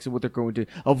comics and what they're going to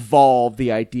evolve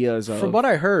the ideas of. From what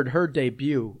I heard, her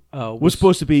debut was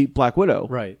supposed to be Black Widow.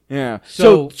 Right. Yeah.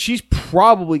 So she's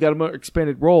probably got a more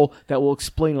expanded role that will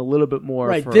explain a little bit more.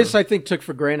 Right. This, I think, took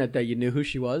for granted that you knew who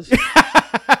she was.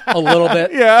 A little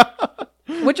bit. Yeah.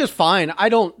 Which is fine. I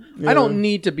don't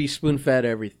need to be spoon-fed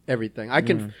everything. I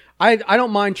can. I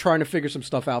don't mind trying to figure some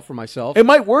stuff out for myself. It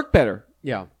might work better.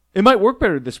 Yeah. It might work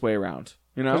better this way around,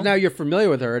 you know? Because now you're familiar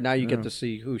with her, and now you get to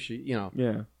see who she, you know.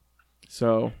 Yeah.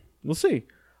 So, we'll see.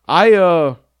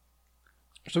 So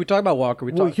we talk about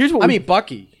Walker.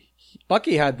 Bucky.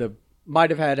 Bucky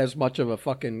might have had as much of a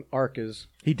fucking arc as...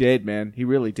 He did, man. He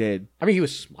really did. I mean, he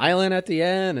was smiling at the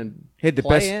end and He had the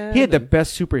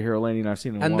best superhero landing I've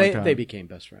seen in a long time. And they became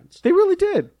best friends. They really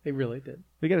did. They really did.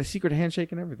 They got a secret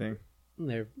handshake and everything.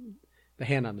 And the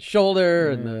hand on the shoulder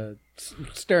and the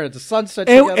staring at the sunset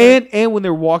and when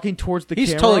they're walking towards the camera.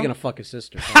 He's totally going to fuck his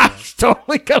sister. He's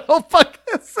totally going to fuck.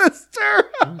 his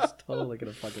sister. He's totally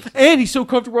gonna fucking. And he's so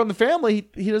comfortable around the family,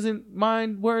 he doesn't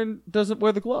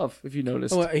wear the glove. If you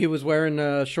noticed, Oh, he was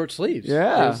wearing short sleeves.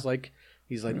 Yeah.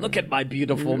 He's like, look at my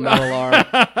beautiful metal arm.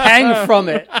 Hang from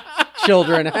it,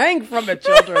 children. Hang from it,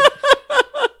 children.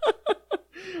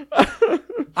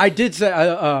 I did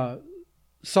say.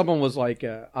 Someone was like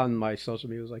on my social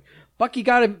media was like, Bucky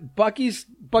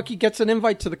gets an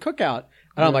invite to the cookout,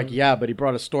 and I'm like, yeah, but he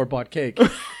brought a store-bought cake.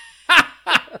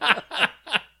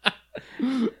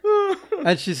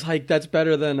 And she's like, that's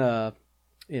better than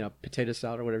potato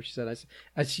salad or whatever she said.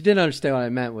 And she didn't understand what I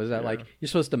meant was that like you're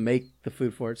supposed to make the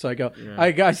food for it. So I go,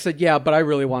 I said, yeah, but I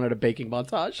really wanted a baking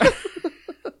montage.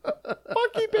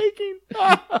 Bucky baking.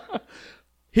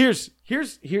 Here.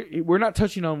 We're not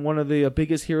touching on one of the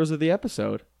biggest heroes of the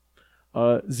episode,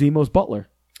 Zemo's butler.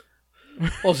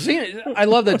 Well, I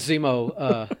love that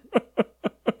Zemo.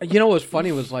 You know what's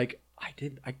funny was like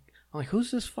I'm like,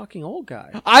 who's this fucking old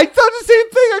guy? I thought the same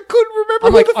thing. I couldn't remember.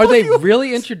 I'm like, are they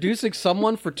really introducing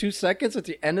someone for 2 seconds at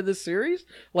the end of the series,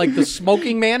 like the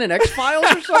smoking man in X-Files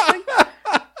or something?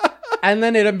 And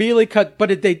then it immediately cut.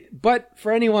 But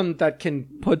for anyone that can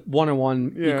put 1 and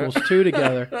 1 equals 2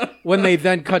 together, when they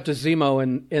then cut to Zemo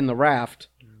in the raft,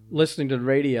 listening to the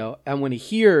radio, and when he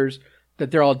hears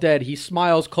that they're all dead, he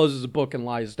smiles, closes the book, and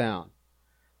lies down.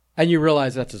 And you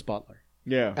realize that's his butler.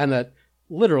 Yeah. And that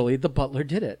literally the butler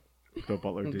did it. The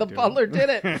butler did. The butler did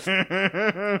it.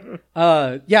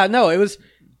 It was.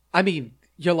 I mean,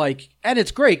 you're like, and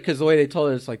it's great because the way they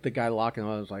told it, it's like the guy locking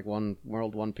on was like one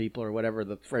world, one people, or whatever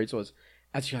the phrase was.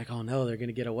 And you're like, oh no, they're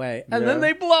gonna get away, and then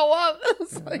they blow up.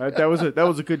 Like, that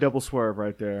was a good double swerve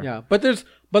right there. Yeah, but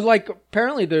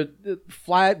apparently the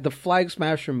flag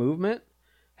smasher movement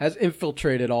has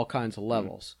infiltrated all kinds of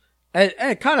levels, and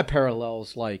it kind of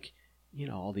parallels like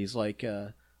all these like.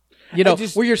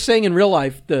 Where you're saying in real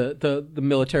life, the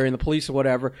military and the police or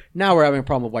whatever, now we're having a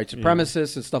problem with white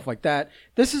supremacists and stuff like that.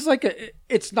 This is like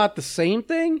it's not the same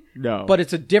thing, but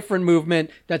it's a different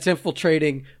movement that's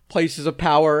infiltrating places of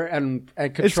power and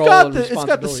control and responsibility. It's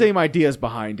got the same ideas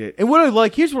behind it. And what I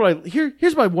like, here's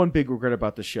my one big regret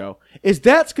about the show, is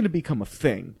that's going to become a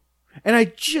thing. And I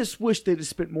just wish they'd have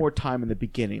spent more time in the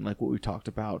beginning, like what we talked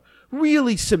about.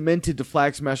 Really cemented the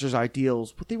Flag Smashers'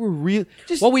 ideals, but they were real.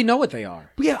 Well, we know what they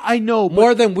are. Yeah, I know.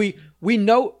 More than we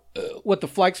know what the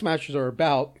Flag Smashers are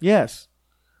about. Yes.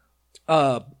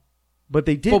 But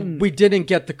they didn't. But we didn't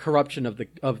get the corruption of the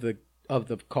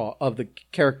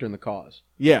character in the cause.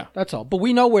 Yeah, that's all. But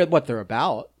we know what they're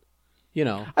about.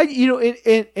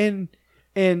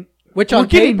 Which on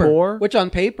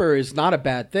paper is not a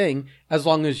bad thing as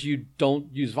long as you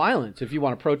don't use violence. If you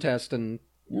want to protest and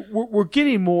we're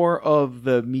getting more of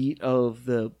the meat of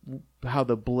how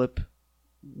the blip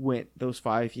went those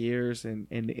 5 years and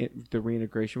the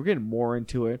reintegration. We're getting more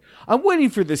into it. I'm waiting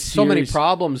for the series. So many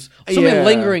problems, many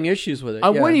lingering issues with it.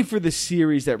 I'm waiting for the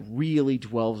series that really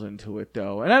dwells into it,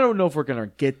 though. And I don't know if we're going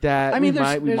to get that. I mean,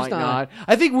 we might not.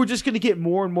 I think we're just going to get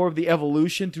more and more of the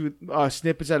evolution through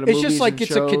snippets out of movies. It's just like and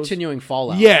it's shows. A continuing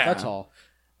fallout. Yeah, that's all.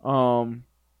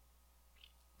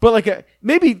 But like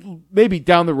maybe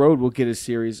down the road we'll get a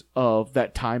series of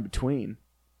that time between.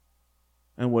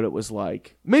 And what it was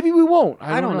like. Maybe we won't.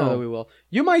 I don't know that we will.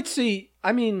 You might see.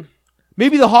 I mean,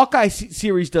 maybe the Hawkeye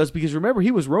series does because remember he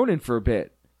was Ronin for a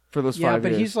bit for those 5 years. Yeah,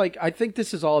 but he's like. I think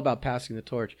this is all about passing the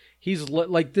torch. He's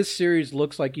like this series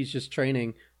looks like he's just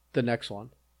training the next one.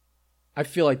 I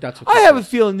feel like that's what I have a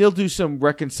feeling they'll do some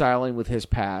reconciling with his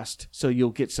past, so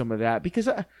you'll get some of that because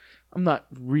I'm not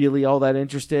really all that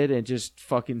interested in just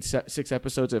fucking 6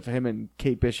 episodes of him and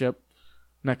Kate Bishop.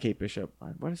 Not Kate Bishop.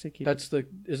 Why did I say Kate?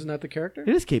 Isn't that the character?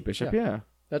 It is Kate Bishop. Yeah.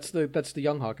 That's the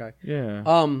young Hawkeye. Yeah.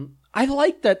 I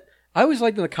like that. I always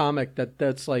liked in the comic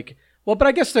that's like. Well, but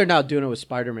I guess they're now doing it with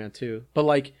Spider-Man too. But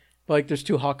like there's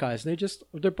 2 Hawkeyes, and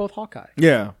they're both Hawkeye.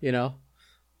 Yeah.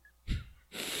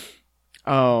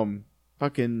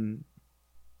 Fucking.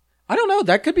 I don't know.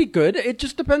 That could be good. It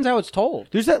just depends how it's told.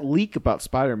 There's that leak about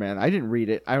Spider-Man. I didn't read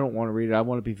it. I don't want to read it. I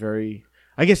want to be very.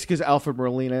 I guess because Alfred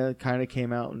Molina kind of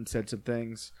came out and said some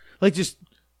things. Like just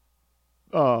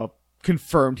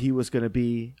confirmed he was going to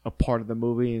be a part of the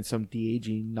movie and some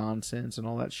de-aging nonsense and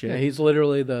all that shit. Yeah, he's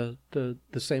literally the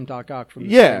same Doc Ock from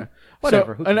the same.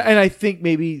 Whatever. So, and I think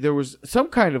maybe there was some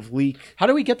kind of leak. How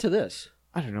do we get to this?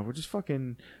 I don't know. We're just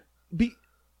fucking...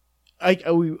 that's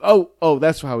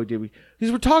how we did.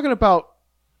 Because we're talking about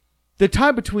the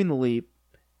time between the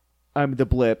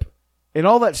blip, and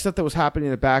all that stuff that was happening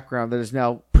in the background that is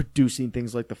now producing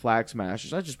things like the Flag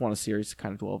Smashers. I just want a series to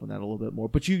kind of dwell on that a little bit more.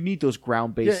 But you need those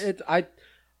ground-based... Yeah,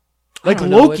 Like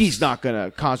don't know, Loki's it's- not gonna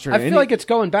concentrate. I on feel any- like it's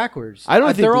going backwards. I don't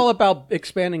think they're the- all about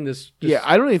expanding this. Yeah,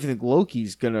 I don't even think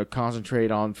Loki's gonna concentrate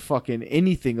on fucking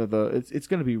anything of the. It's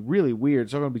gonna be really weird.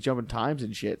 It's all gonna be jumping times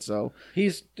and shit. So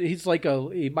he's like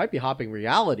he might be hopping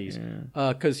realities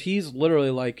because he's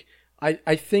literally like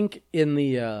I think in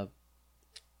the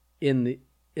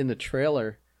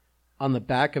trailer on the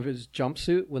back of his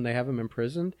jumpsuit when they have him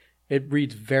imprisoned it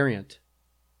reads variant,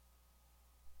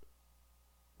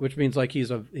 which means like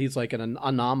he's like an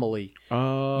anomaly.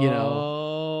 oh, You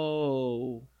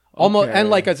know, Almost, and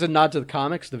like as a nod to the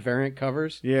comics, the variant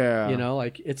covers. yeah, You know,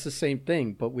 like it's the same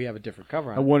thing, but we have a different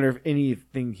cover on I it. wonder if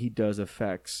anything he does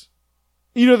affects.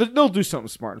 You know, they'll do something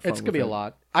smart and fun. It's gonna with be a it.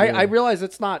 lot. Yeah. I realize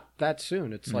it's not that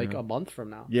soon. It's like a month from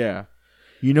now. Yeah,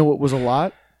 you know what was a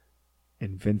lot?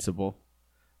 Invincible.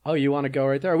 Oh, you want to go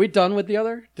right there? Are we done with the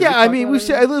other? Did Yeah, I talk mean, about we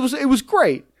everything? said it was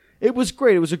great. It was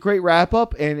great. It was a great wrap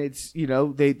up, and it's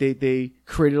they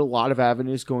created a lot of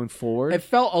avenues going forward. It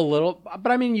felt a little,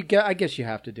 but I mean, I guess you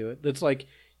have to do it. It's like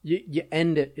you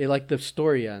end it like the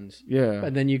story ends, Yeah,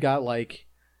 and then you got like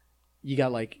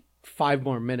 5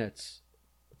 more minutes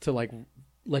to like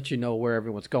let you know where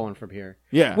everyone's going from here.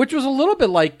 yeah. Which was a little bit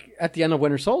like at the end of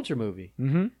Winter Soldier movie,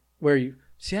 Mm-hmm. where you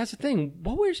see that's the thing.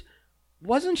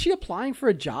 Wasn't she applying for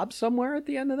a job somewhere at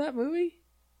the end of that movie?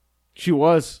 She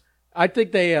was. I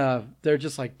think they're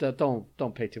just like don't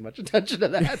pay too much attention to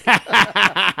that.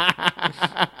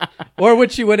 Or when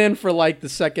she went in for like the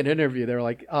second interview, they were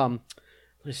like,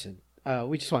 listen,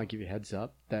 we just want to give you a heads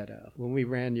up that when we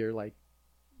ran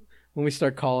when we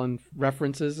start calling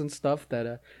references and stuff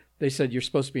that they said you're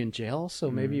supposed to be in jail,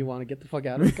 so maybe you want to get the fuck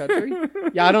out of the country.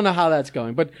 Yeah, I don't know how that's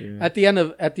going, but at the end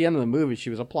of the movie, she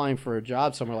was applying for a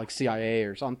job somewhere like CIA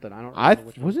or something. I don't remember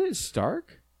which one. Wasn't it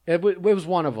Stark? It was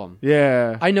one of them.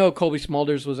 Yeah. I know Colby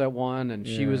Smulders was at one, and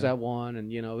she Yeah. was at one,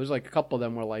 and it was like a couple of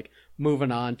them were like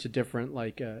moving on to different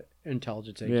like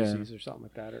intelligence agencies or something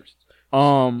like that.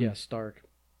 Or Stark.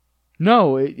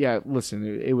 No,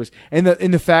 listen, it was, and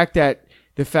the fact that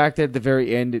at the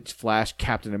very end it's Flash,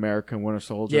 Captain America, and Winter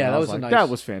Soldier. Yeah, and I that was a like, nice- that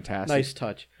was fantastic. Nice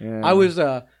touch.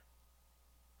 Yeah.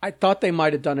 I thought they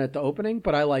might have done it at the opening,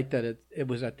 but I liked that it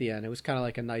was at the end. It was kind of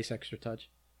like a nice extra touch.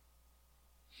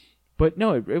 But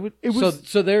no, it was.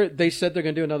 So they said they're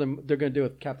gonna do another. They're gonna do a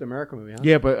Captain America movie. Huh?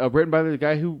 Yeah, but written by the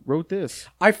guy who wrote this.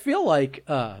 I feel like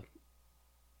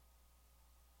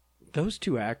those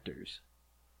two actors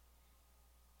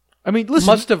I mean, listen.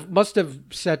 must have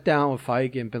sat down with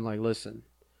Feige and been like, listen,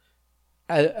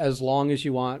 as long as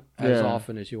you want, as Yeah.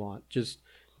 often as you want, just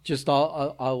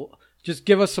I'll just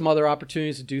give us some other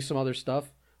opportunities to do some other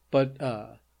stuff. But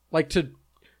like to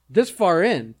this far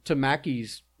in to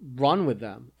Mackie's run with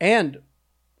them, and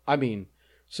I mean,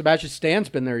 Sebastian Stan's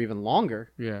been there even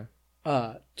longer. Yeah.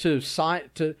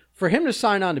 For him to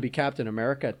sign on to be Captain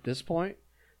America at this point,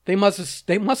 they must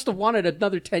have wanted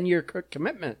another 10-year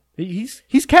commitment. He's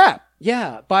Cap.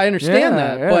 Yeah, but I understand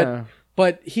Yeah, that. yeah.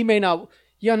 But he may not.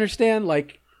 You understand?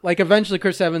 Like eventually,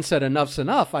 Chris Evans said, "Enough's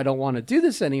enough. I don't want to do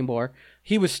this anymore."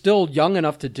 He was still young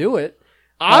enough to do it.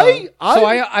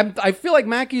 I feel like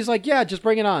Mackie's like, yeah, just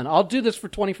bring it on. I'll do this for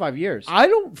 25 years. I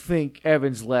don't think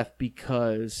Evans left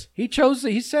because. He chose.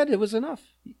 He said it was enough.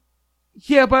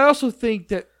 Yeah, but I also think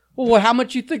that Well, how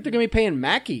much you think they're gonna be paying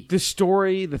Mackie? the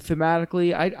story, the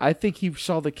thematically, I think he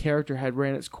saw the character had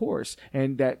ran its course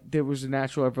and that there was a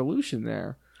natural evolution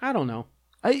there. I don't know.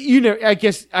 I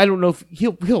guess I don't know if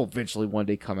he'll eventually one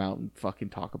day come out and fucking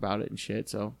talk about it and shit.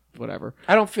 So whatever.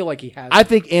 I don't feel like he has. I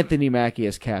think Anthony Mackie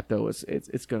as Cap though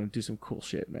it's gonna do some cool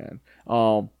shit, man.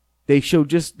 They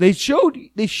showed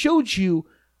you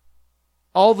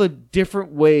all the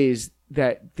different ways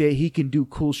that he can do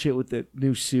cool shit with the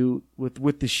new suit,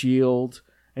 with the shield,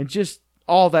 and just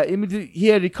all that. I mean, he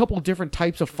had a couple different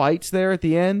types of fights there at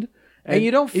the end. And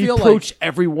you don't he feel approached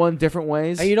everyone different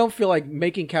ways. And you don't feel like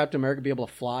making Captain America be able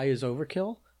to fly is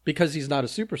overkill because he's not a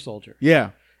super soldier.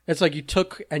 Yeah. It's like you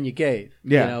took and you gave.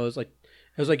 Yeah. You know, it was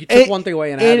like you took one thing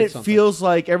away and added it something. feels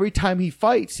like every time he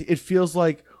fights, it feels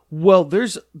like, well,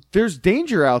 there's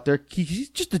danger out there. He's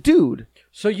just a dude.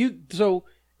 So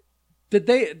did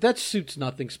they? That suit's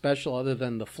nothing special other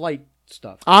than the flight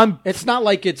stuff. It's not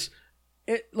like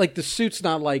like the suit's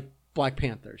not like Black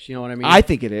Panthers. You know what I mean? I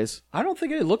think it is. I don't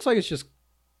think it looks like it's just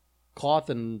cloth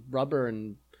and rubber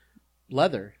and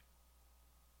leather.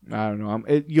 I don't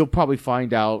know. You'll probably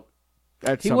find out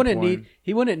at some point.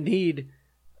 He wouldn't need.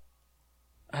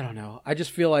 I don't know. I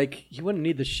just feel like he wouldn't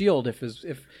need the shield if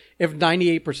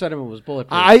 98% of it was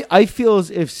bulletproof. I feel as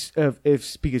if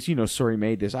because Suri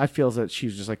made this. I feel as that she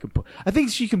was just like I think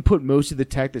she can put most of the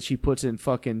tech that she puts in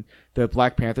fucking the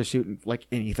Black Panther suit in like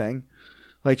anything.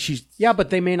 Like she's Yeah, but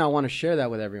they may not want to share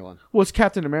that with everyone. well, it's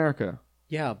Captain America.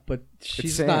 Yeah, but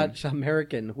she's Sam. not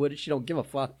American. What? She don't give a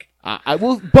fuck. I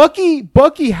will.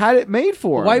 Bucky had it made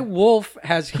for her. White Wolf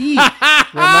has heat.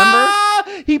 Remember?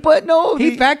 He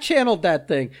He back channeled that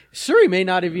thing. Shuri may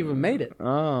not have even made it.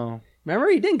 Oh, Remember,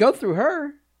 he didn't go through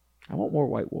her. I want more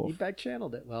White He Wolf. back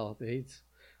channeled it. Well,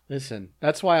 listen.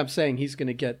 That's why I'm saying he's going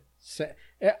to get.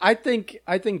 I think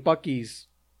Bucky's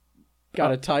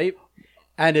got a type,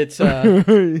 and it's.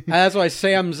 And that's why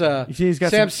Sam's. You see he's got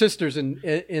Sam's sister's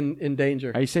in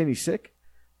danger. Are you saying he's sick?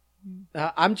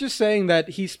 I'm just saying that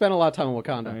he spent a lot of time in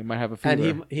Wakanda. He might have a fever.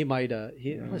 And he might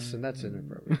listen. That's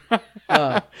inappropriate.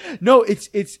 No,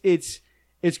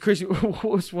 it's crazy. What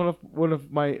was one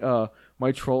of my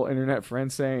my troll internet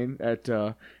friends saying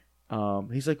that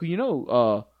he's like,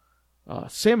 well,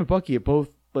 Sam and Bucky have both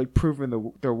like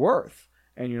proven their worth,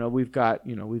 and we've got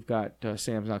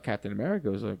Sam's now Captain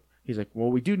America. He's like,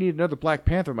 well, we do need another Black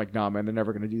Panther. I'm like, nah, man, they're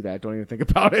never going to do that. Don't even think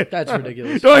about it. That's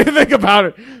ridiculous. Don't even think about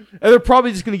it. And they're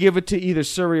probably just going to give it to either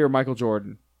Shuri or Michael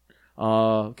Jordan.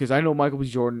 Because I know Michael B.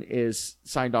 Jordan is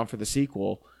signed on for the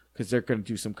sequel because they're going to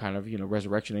do some kind of,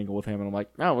 resurrection angle with him. And I'm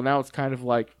like, oh, well, now it's kind of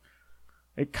like,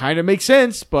 it kind of makes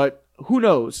sense, but who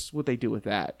knows what they do with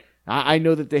that. I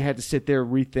know that they had to sit there,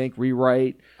 rethink,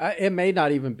 rewrite. It may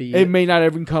not even be. It may not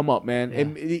even come up, man. Yeah.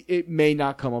 It may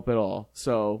not come up at all.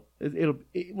 So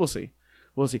we'll see.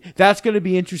 We'll see. That's going to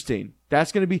be interesting.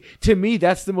 That's going to be, to me,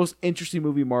 that's the most interesting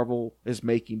movie Marvel is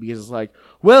making because it's like,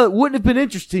 well, it wouldn't have been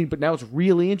interesting, but now it's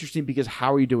really interesting because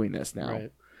how are you doing this now?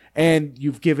 Right. And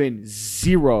you've given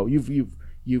zero.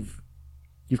 You've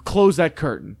closed that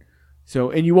curtain. So,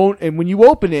 and you won't, and when you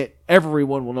open it,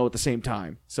 everyone will know at the same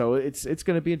time. So it's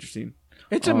going to be interesting.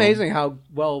 It's amazing how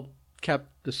well kept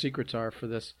the secrets are for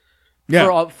this.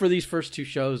 Yeah. For these first two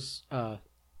shows.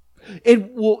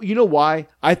 And well, you know why?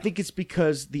 I think it's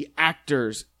because the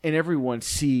actors and everyone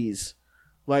sees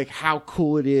like how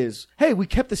cool it is. Hey, we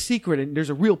kept the secret and there's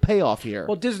a real payoff here.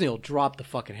 Well, Disney will drop the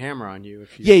fucking hammer on you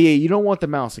if you. Yeah, you don't want the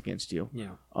mouse against you.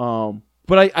 Yeah.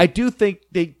 But I do think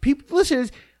people listen,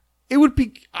 it would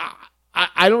be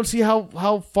I don't see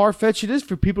how far-fetched it is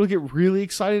for people to get really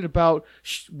excited about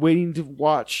waiting to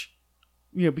watch,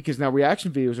 because now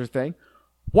reaction videos are a thing.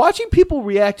 Watching people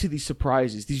react to these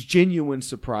surprises, these genuine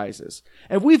surprises.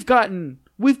 And we've gotten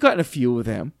a few of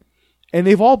them, and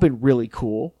they've all been really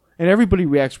cool, and everybody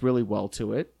reacts really well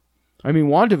to it. I mean,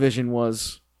 WandaVision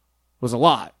was a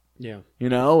lot. Yeah.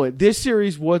 This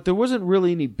series there wasn't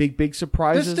really any big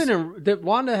surprises.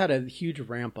 Wanda had a huge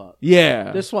ramp up.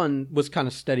 Yeah. This one was kind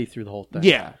of steady through the whole thing.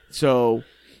 Yeah. So,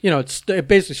 it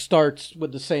basically starts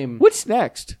with the same. What's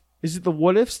next? Is it the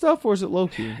What If stuff or is it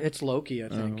Loki? It's Loki, I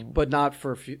think, but not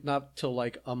till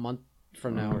like a month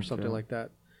from now or something like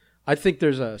that. I think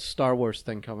there's a Star Wars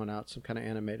thing coming out, some kind of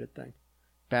animated thing,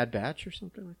 Bad Batch or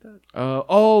something like that.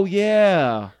 Oh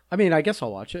yeah. I mean, I guess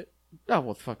I'll watch it. Oh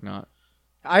well, fuck not.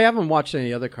 I haven't watched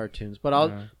any other cartoons,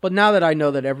 but But now that I know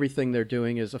that everything they're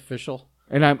doing is official,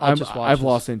 and I've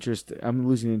lost this. interest. I'm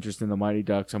losing interest in the Mighty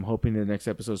Ducks. I'm hoping the next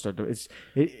episode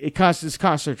it's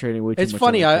concentrating way too much. It's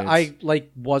funny. I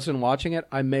wasn't watching it.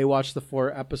 I may watch the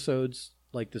 4 episodes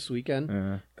like this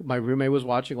weekend. My roommate was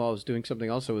watching while I was doing something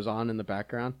else. It was on in the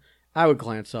background. I would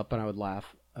glance up and I would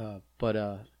laugh.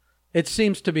 But it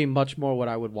seems to be much more what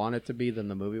I would want it to be than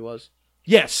the movie was.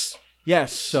 Yes.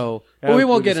 So, but we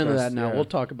won't get into that now. Yeah. We'll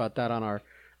talk about that on our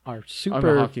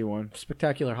super hockey one,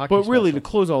 spectacular hockey. But really, special. to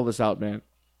close all this out, man,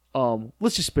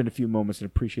 let's just spend a few moments and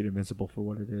appreciate Invincible for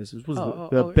what it is. It was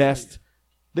the best.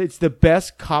 Yeah. It's the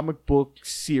best comic book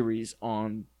series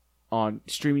on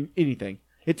streaming anything.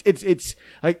 It's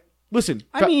like, listen.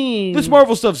 I mean, this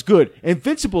Marvel stuff's good.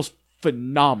 Invincible's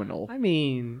phenomenal. I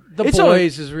mean, The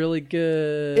Boys is really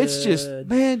good. It's just,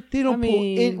 man, they don't pull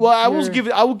in. Well, I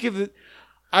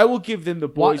will give them The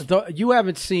Boys. You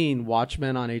haven't seen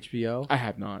Watchmen on HBO? I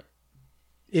have not.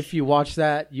 If you watch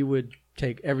that, you would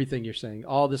take everything you're saying,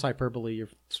 all this hyperbole you're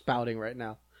spouting right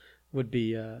now, would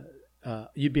be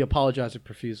you'd be apologizing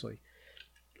profusely.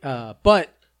 But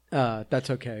that's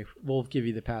okay. We'll give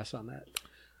you the pass on that.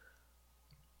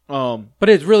 But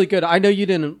it's really good. I know you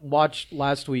didn't watch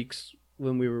last week's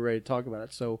when we were ready to talk about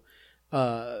it, so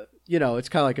it's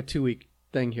kind of like a 2-week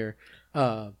thing here.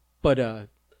 But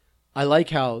I like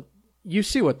how you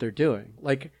see what they're doing.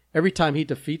 Like every time he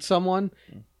defeats someone,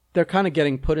 they're kind of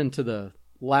getting put into the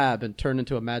lab and turned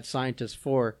into a mad scientist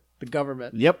for the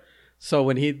government. Yep. So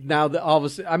when they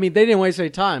didn't waste any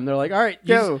time. They're like, all right,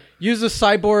 use the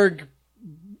cyborg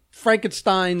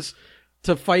Frankensteins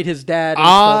to fight his dad.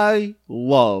 I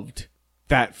loved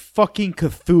that fucking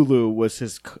Cthulhu was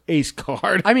his ace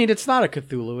card. I mean, it's not a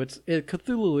Cthulhu. It's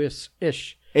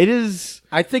Cthulhu-ish. It is.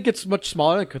 I think it's much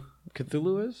smaller than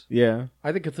Cthulhu is. Yeah.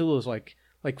 I think Cthulhu is like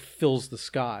fills the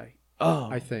sky. Oh.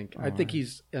 I think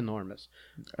he's enormous.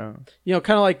 Oh. You know,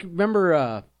 kind of like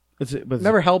remember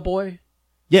Hellboy?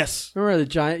 Yes. Remember the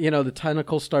giant? You know, the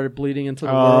tentacles started bleeding into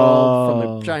the world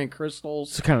from the giant crystals.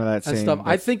 It's kind of that and same stuff.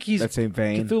 I think he's that same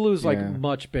vein. Cthulhu's like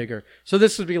much bigger. So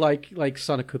this would be like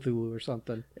Son of Cthulhu or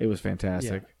something. It was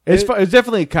fantastic. Yeah. It's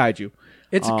definitely a kaiju.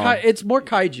 It's more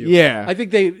kaiju. Yeah. I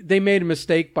think they made a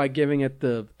mistake by giving it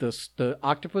the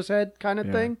octopus head kind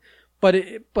of thing, but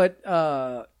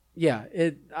I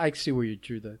see where you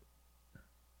drew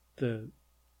the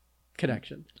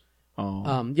connection.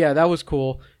 Oh. Yeah, that was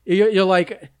cool. You're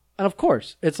like, and of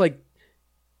course, it's like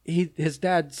his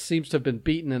dad seems to have been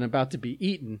beaten and about to be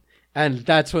eaten, and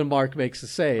that's when Mark makes a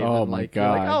save. Oh and my like, God!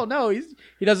 You're like, oh no,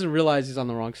 he doesn't realize he's on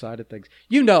the wrong side of things.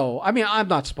 You know, I mean, I'm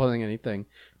not spoiling anything.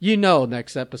 You know,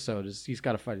 next episode is he's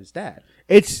got to fight his dad.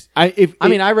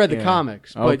 I read the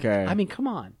comics, but okay. I mean, come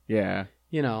on. Yeah.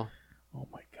 You know. Oh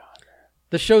my God, man.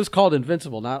 The show's called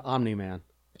Invincible, not Omni-Man.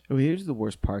 Oh, here's the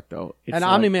worst part, though. And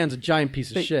Omni-Man's a giant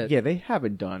piece of shit. Yeah, they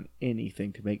haven't done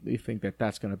anything to make me think that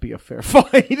that's going to be a fair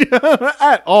fight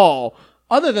at all.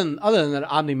 Other than that,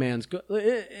 Omni-Man's good.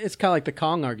 It's kind of like the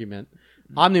Kong argument.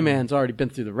 Omni-Man's already been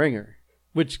through the ringer,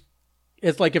 which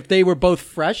it's like if they were both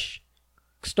fresh,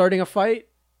 starting a fight.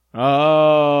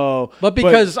 Oh, but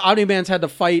because Omni-Man's had to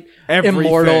fight everything.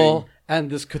 Immortal and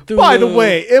this Cthulhu. By the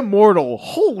way, Immortal,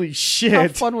 holy shit! How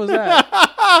fun was that?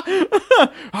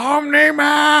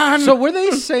 Omni-Man. So were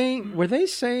they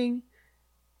saying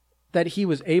that he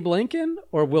was Abe Lincoln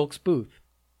or Wilkes Booth?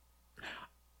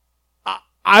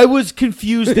 I was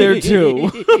confused there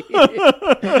too.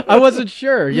 I wasn't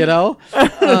sure, you know.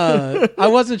 I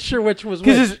wasn't sure which was which.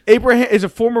 Because Abraham is a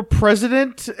former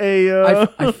president.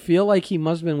 I feel like he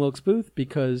must have been Wilkes Booth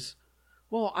because,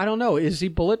 well, I don't know. Is he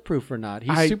bulletproof or not?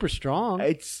 He's super strong.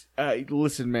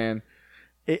 Listen, man.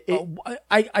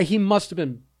 He must have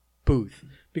been Booth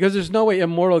because there's no way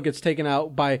Immortal gets taken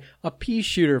out by a pea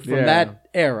shooter from that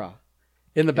era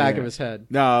in the back of his head.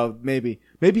 No, maybe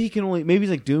he can only. Maybe he's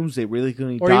like Doomsday, where he can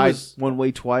only die one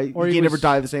way twice. Or he can never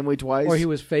die the same way twice. Or he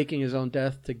was faking his own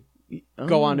death to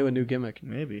go on to a new gimmick.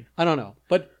 Maybe, I don't know,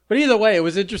 but either way, it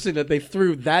was interesting that they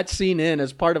threw that scene in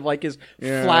as part of like his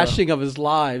flashing of his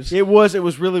lives. It was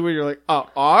really weird. You're like, oh,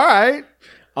 all right.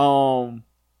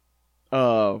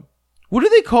 What do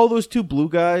they call those two blue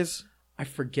guys? I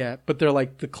forget, but they're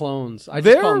like the clones. I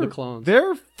just call them the clones.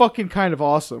 They're fucking kind of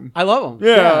awesome. I love them.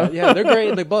 Yeah, they're great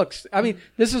in the books. I mean,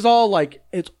 this is all like,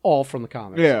 it's all from the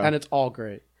comics. Yeah. And it's all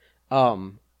great.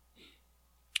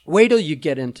 Wait till you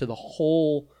get into the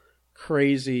whole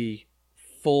crazy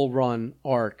full run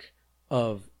arc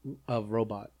of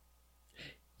Robot.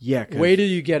 Yeah. Wait till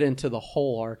you get into the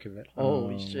whole arc of it.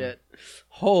 Holy shit.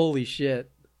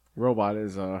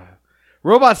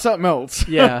 Robot's something else.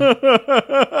 Yeah.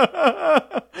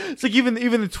 It's like even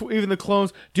the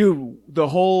clones, dude. The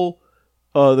whole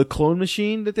the clone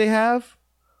machine that they have.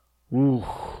 Ooh.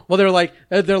 Well, they're like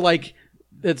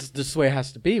it's just the way it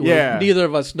has to be. Yeah. Neither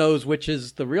of us knows which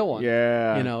is the real one.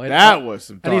 Yeah. You know, that was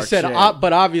some dark and he said, shit.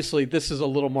 But obviously this is a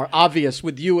little more obvious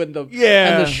with you and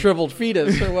the shriveled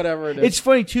fetus or whatever it is. It's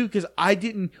funny too because I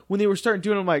didn't when they were starting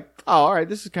doing it, I'm like, oh, all right,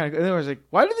 this is kind of. And then I was like,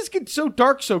 why did this get so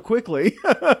dark so quickly?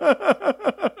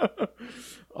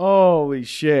 Holy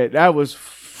shit, that was.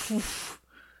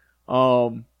 Robot.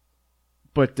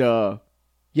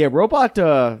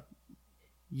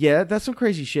 That's some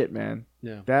crazy shit, man.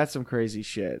 Yeah, that's some crazy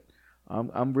shit.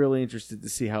 I'm really interested to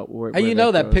see where and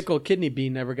that goes. Pickle Kidney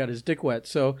Bean never got his dick wet,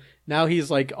 so now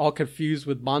he's like all confused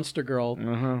with Monster Girl,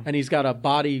 and he's got a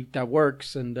body that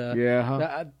works, and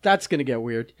that's gonna get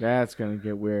weird. That's gonna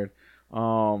get weird.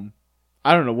 I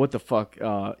don't know what the fuck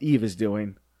Eve is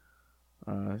doing.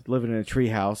 Living in a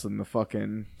treehouse and the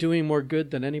fucking doing more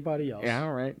good than anybody else. Yeah,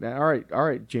 all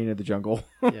right, Jane of the Jungle.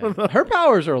 Yeah. Her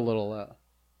powers are a little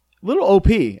OP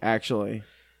actually.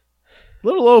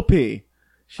 Little OP.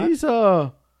 She's there's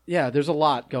a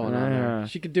lot going on there.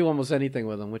 She could do almost anything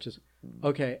with them, which is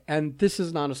okay. And this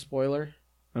is not a spoiler.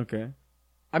 Okay.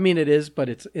 I mean, it is, but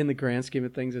it's in the grand scheme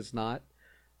of things, it's not.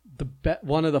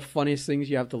 One of the funniest things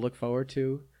you have to look forward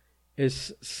to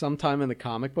is sometime in the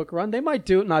comic book run. They might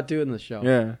not do it in the show.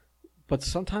 Yeah. But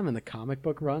sometime in the comic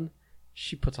book run,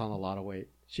 she puts on a lot of weight.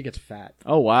 She gets fat.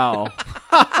 Oh, wow.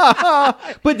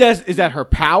 But is that her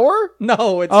power?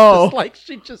 No, it's just like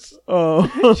she just... Oh.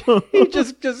 He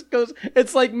just goes...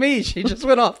 It's like me. She just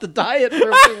went off the diet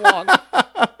for too long.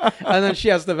 And then she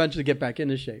has to eventually get back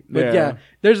into shape. But Yeah.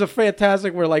 there's a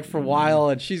fantastic where like for a while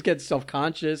and she's getting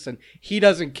self-conscious and he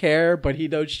doesn't care, but he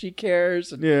knows she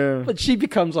cares. And, Yeah. But she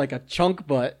becomes like a chunk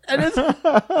butt. And it's...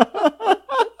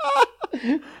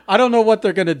 I don't know what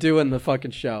they're going to do in the fucking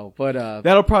show, but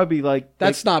That'll probably be like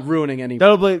that's not ruining anything.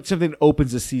 that'll be something that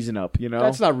opens the season up, you know?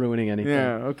 That's not ruining anything.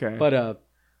 Yeah, okay. But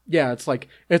yeah, it's like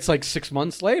 6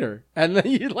 months later, and then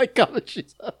you like come and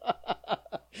she's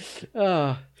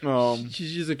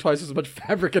she's using twice as much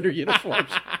fabric in her uniforms.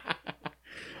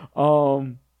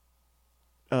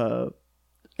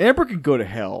 Amber can go to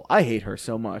hell. I hate her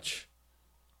so much.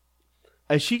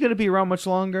 Is she going to be around much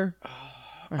longer?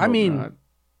 I mean, not.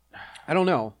 I don't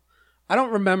know. I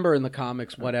don't remember in the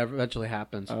comics what eventually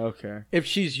happens. Okay. If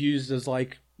she's used as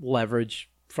like leverage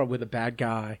with a bad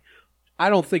guy, I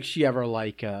don't think she ever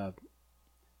like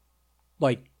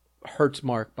hurts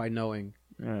Mark by knowing,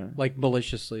 like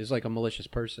maliciously. Is like a malicious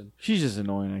person. She's just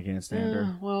annoying. I can't stand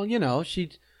her. Well,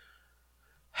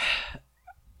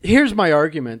 here's my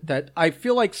argument that I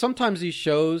feel like sometimes these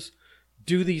shows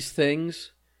do these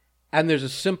things and there's a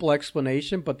simple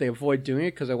explanation, but they avoid doing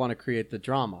it because they want to create the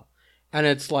drama. And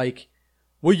it's like,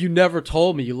 well, you never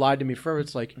told me. You lied to me forever.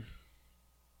 It's like,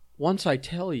 once I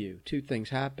tell you, two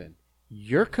things happen.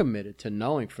 You're committed to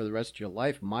knowing for the rest of your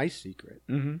life my secret.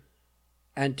 Mm-hmm.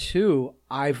 And two,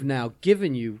 I've now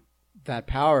given you that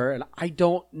power and I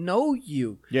don't know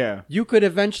you. Yeah. You could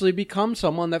eventually become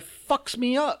someone that fucks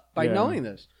me up by knowing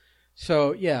this.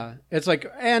 So, yeah, it's like,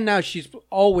 and now she's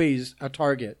always a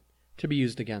target to be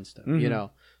used against him, you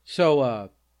know? So,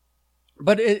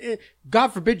 but God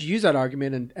forbid you use that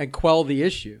argument and quell the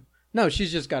issue. No,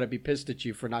 she's just got to be pissed at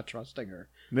you for not trusting her.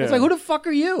 Yeah. It's like, who the fuck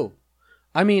are you?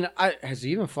 I mean, has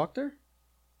he even fucked her?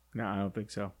 No, I don't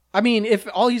think so. I mean, if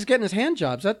all he's getting is hand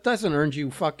jobs, that doesn't earn you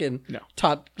fucking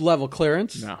top level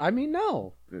clearance. No. I mean,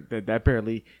 no. That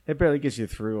barely gets you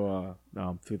through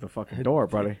the fucking door,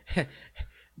 buddy.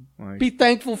 Like, be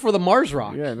thankful for the Mars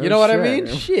rock. Yeah, no you know what I shit.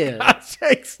 mean? Shit. God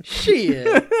sakes. Shit.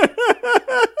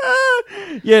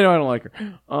 Yeah, no, I don't like her.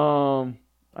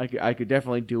 I could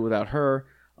definitely do without her.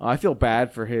 I feel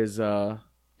bad for his friend's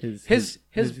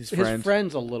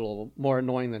a little more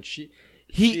annoying than she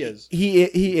is.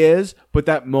 He is, but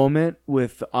that moment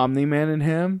with the Omni-Man and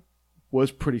him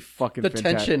was pretty fucking fantastic.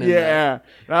 Tension in that.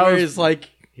 Where he's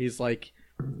like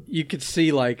you could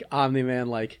see like Omni-Man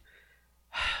like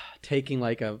taking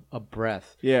like a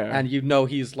breath. Yeah. And you know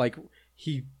he's like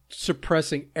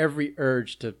suppressing every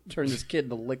urge to turn this kid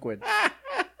into liquid.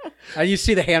 And you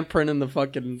see the handprint in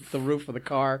the roof of the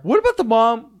car. What about the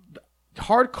mom?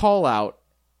 Hard call out,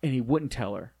 and he wouldn't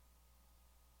tell her.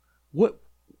 What?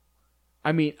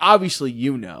 I mean, obviously,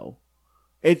 you know.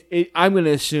 I'm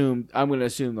gonna assume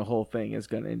the whole thing is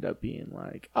gonna end up being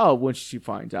like, oh, once she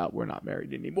finds out we're not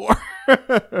married anymore.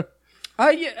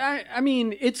 I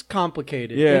mean, it's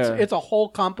complicated. Yeah. It's a whole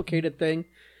complicated thing.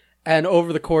 And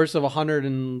over the course of 100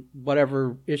 and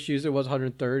whatever issues it was,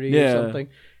 130 or something,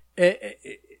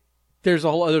 there's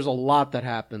a lot that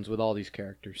happens with all these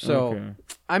characters. So,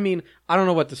 I mean, I don't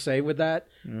know what to say with that.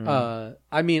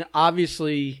 I mean,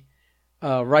 obviously,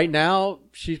 right now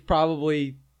she's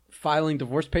probably filing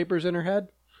divorce papers in her head.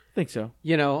 I think so.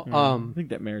 You know, I think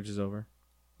that marriage is over.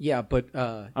 Yeah, but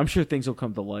I'm sure things will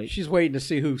come to light. She's waiting to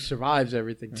see who survives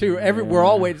everything too. We're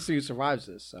all waiting to see who survives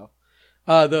this. So,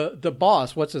 the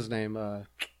boss, what's his name?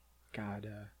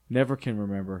 Never can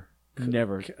remember.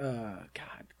 Never.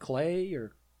 Clay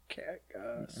or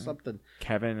something.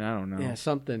 Kevin, I don't know. Yeah,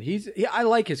 something. I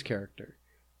like his character.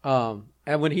 And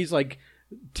when he's like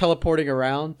teleporting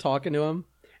around, talking to him,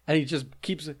 and he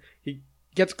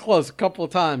gets close a couple of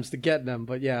times to getting him.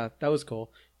 But yeah, that was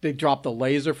cool. They dropped a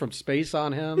laser from space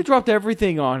on him. They dropped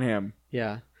everything on him.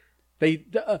 Yeah.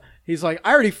 He's like,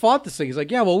 I already fought this thing. He's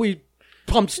like, yeah, well, we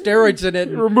pumped steroids in it.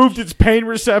 And removed its pain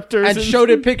receptors. And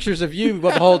showed it pictures of you the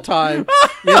whole time.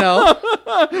 You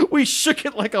know? We shook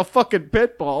it like a fucking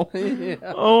pit bull. Yeah.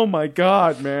 Oh, my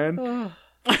God, man.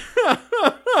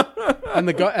 and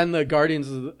the Guardians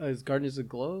of the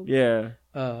Globe? Yeah.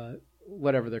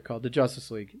 Whatever they're called. The Justice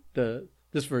League.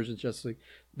 This version's Justice League.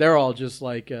 They're all just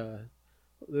like...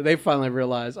 they finally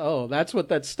realize, oh, that's what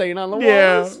that stain on the wall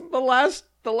is.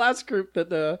 The last group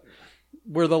that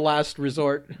were the last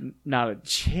resort. Not a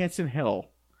chance in hell.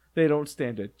 They don't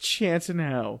stand a chance in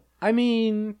hell. I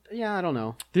mean, yeah, I don't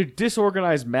know. They're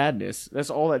disorganized madness. That's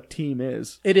all that team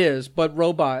is. It is, but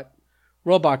Robot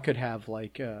could have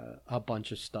like a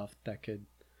bunch of stuff that could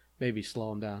maybe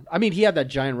slow him down. I mean, he had that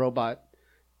giant robot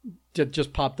that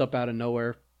just popped up out of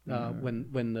nowhere. When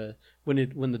the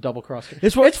double cross,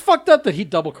 it's fucked up that he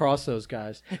double crossed those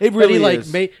guys. It really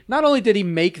is. Not only did he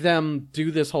make them do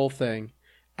this whole thing,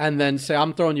 and then say,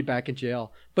 I'm throwing you back in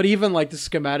jail. But even like the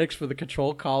schematics for the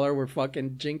control collar were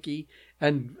fucking jinky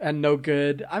and no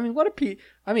good. I mean,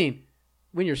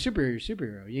 when you're a superhero, you're a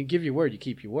superhero. You give your word, you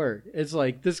keep your word. It's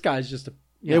like, this guy's just a...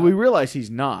 Yeah, we realize he's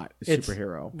not a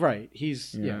superhero. Right.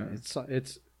 He's...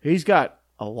 He's got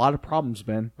a lot of problems,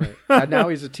 Ben. Right. And now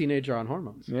he's a teenager on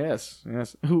hormones. Yes.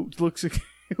 Who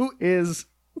is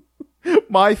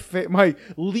my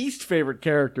least favorite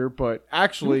character, but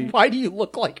actually... Why do you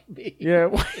look like me? Yeah.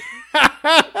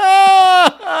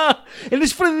 And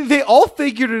it's funny, they all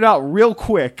figured it out real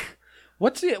quick.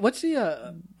 What's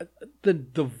the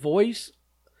voice?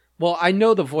 Well, I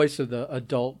know the voice of the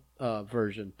adult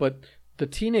version, but the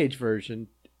teenage version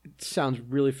sounds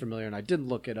really familiar, and I didn't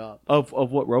look it up. Of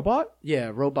what, Robot? Yeah,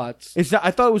 robots.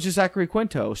 I thought it was just Zachary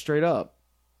Quinto, straight up.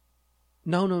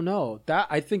 No.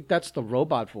 I think that's the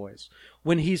robot voice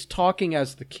when he's talking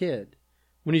as the kid,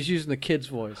 when he's using the kid's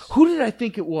voice. Who did I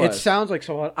think it was? It sounds like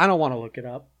someone. I don't want to look it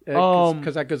up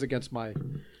because that goes against my.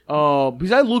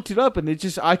 Because I looked it up and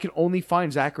I can only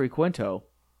find Zachary Quinto.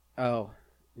 Oh,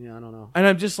 yeah, I don't know. And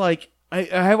I'm just like, I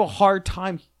have a hard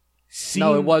time seeing.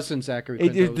 No, it wasn't Zachary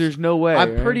Quinto. There's no way.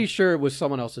 I'm pretty sure it was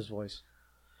someone else's voice.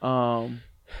 Oh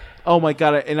my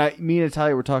god! Me and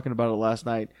Natalia were talking about it last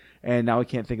night, and now I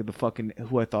can't think of the fucking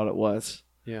who I thought it was.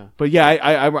 Yeah, but yeah,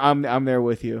 I'm there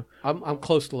with you. I'm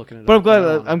close to looking at it. But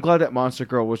I'm glad that Monster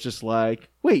Girl was just like,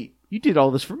 wait, you did all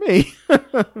this for me.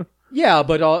 Yeah,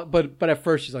 but at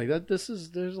first she's like,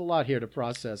 there's a lot here to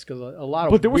process because a lot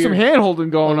of. But there was some hand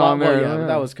holding going on there. Well, yeah, but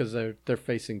that was because they're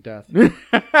facing death.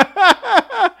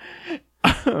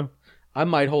 I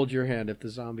might hold your hand if the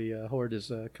zombie horde is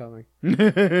coming.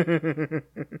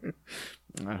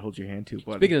 I'd hold your hand too,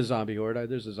 buddy. Speaking of zombie horde,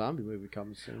 there's a zombie movie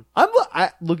coming soon. I'm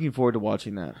looking forward to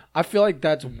watching that. I feel like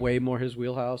that's way more his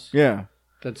wheelhouse. Yeah.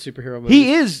 Than superhero movies.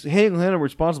 He is handling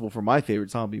responsible for my favorite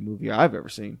zombie movie I've ever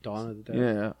seen. Dawn of the Dead.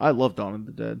 Yeah, I love Dawn of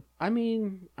the Dead. I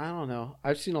mean, I don't know.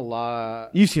 I've seen a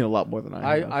lot. You've seen a lot more than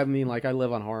I have. I mean, like, I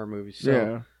live on horror movies,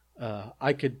 so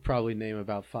I could probably name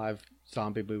about 5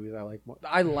 zombie movies I like more.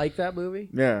 I like that movie.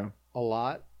 Yeah. A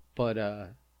lot, but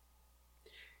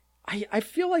I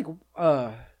feel like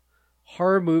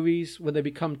horror movies, when they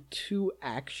become too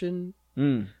action,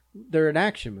 they're an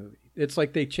action movie. It's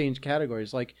like they change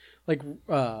categories. Like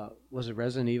was it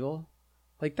Resident Evil?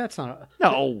 Like that's not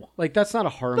that's not a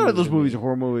horror movie. None of those movies are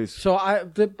horror movies. So I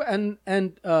think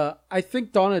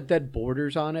Dawn of the Dead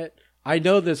borders on it. I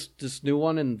know this new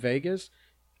one in Vegas.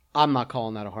 I'm not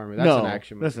calling that a horror movie. That's an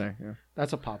action movie.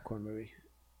 That's a popcorn movie.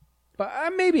 But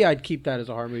maybe I'd keep that as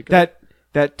a horror movie. That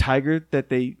tiger that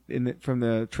they from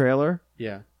the trailer.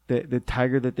 Yeah. The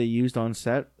tiger that they used on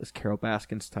set is Carol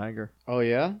Baskin's tiger. Oh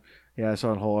yeah. Yeah, I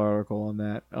saw a whole article on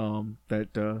that.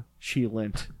 That she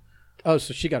lent. Oh,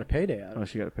 so she got a payday out of it. Oh,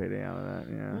 she got a payday out of that.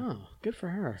 Yeah. Oh, good for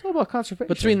her. It's all about conservation.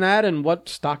 Between that and what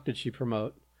stock did she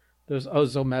promote? There's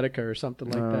Zomedica or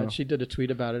something like that. She did a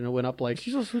tweet about it and it went up like,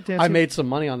 she's also dancing, I made some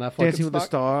money on that fucking Dancing stock. with the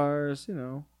Stars,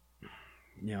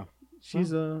 Yeah.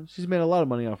 She's made a lot of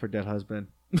money off her dead husband.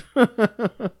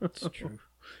 That's true.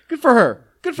 Good for her.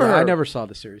 Good for her. I never saw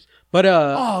the series. But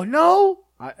oh no.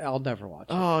 I'll never watch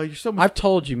it. Oh, you're so much. I've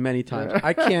told you many times.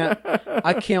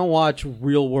 I can't watch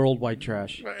real world white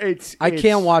trash. I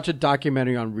can't watch a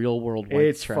documentary on real world white trash.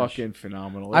 It's fucking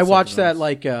phenomenal. I watched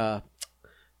that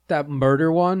that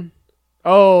murder one.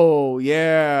 Oh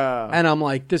yeah. And I'm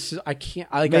like, I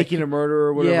can't. Making a Murderer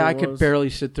or whatever. Yeah, I could barely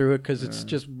sit through it because it's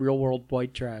just real world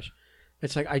white trash.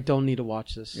 It's like I don't need to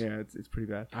watch this. Yeah, it's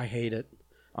pretty bad. I hate it.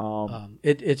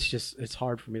 It's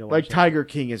hard for me to watch. Like Tiger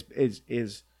King is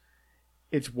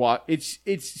it's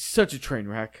such a train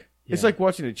wreck. Yeah. It's like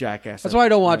watching a Jackass. That's why I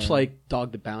don't watch like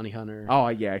Dog the Bounty Hunter. Oh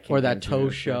yeah, I can't or that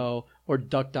Toe Show or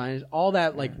Duck Dynasty. All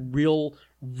that like real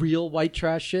white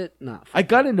trash shit. Nah. I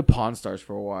got into Pawn Stars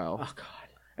for a while. Oh god.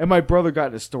 And my brother got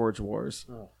into Storage Wars.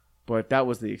 Oh. But that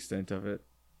was the extent of it.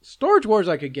 Storage Wars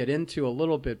I could get into a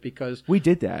little bit because we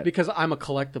did that because I'm a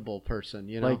collectible person.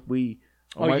 You know, like we.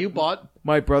 You bought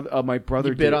my brother. My brother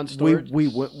you bid on storage.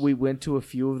 We went to a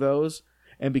few of those,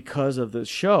 and because of the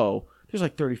show, there's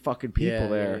like 30 fucking people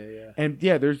there, yeah. And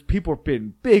there's people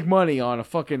bidding big money on a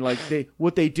fucking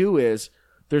what they do is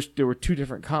there were 2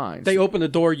 different kinds. They open the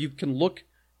door, you can look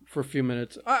for a few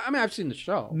minutes. I mean, I've seen the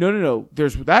show. No.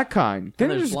 There's that kind. Then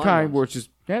there's the kind where it's just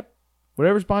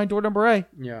whatever's behind door number A.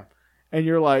 Yeah, and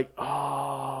you're like,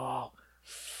 oh,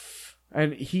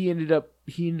 and he ended up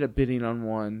bidding on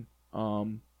one. I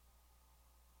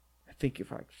think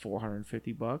for like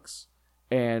 $450,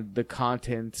 and the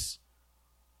contents.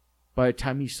 By the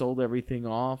time he sold everything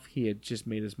off, he had just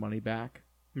made his money back.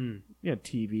 Mm.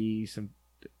 TV, some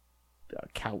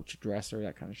couch, dresser,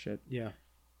 that kind of shit. Yeah,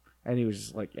 And he was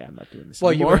just like, "Yeah, I'm not doing this."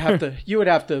 Well, anymore. you would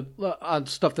have to on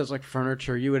stuff that's like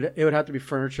furniture. It would have to be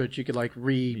furniture that you could like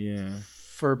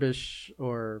refurbish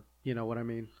or you know what I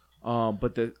mean.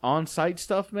 But the on-site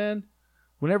stuff, man.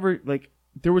 Whenever like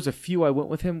there was a few I went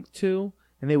with him to,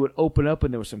 and they would open up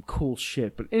and there was some cool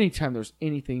shit. But anytime there's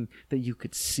anything that you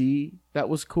could see that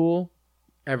was cool,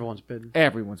 everyone's been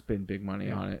big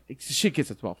money on it. Shit gets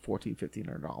up to about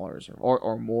 $1,400-$1,500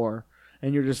 or more.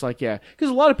 And you're just like, yeah.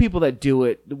 Because a lot of people that do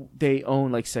it, they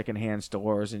own like secondhand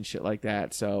stores and shit like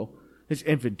that. So it's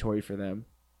inventory for them.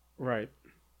 Right.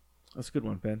 That's a good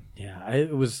one, Ben. Yeah,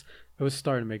 it was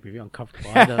starting to make me uncomfortable.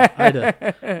 I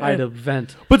had to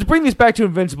vent. But to bring this back to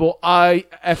Invincible, I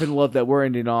effing love that we're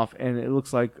ending off. And it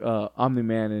looks like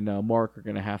Omni-Man and Mark are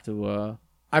going to have to...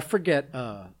 I forget...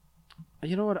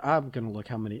 you know what? I'm going to look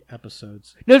how many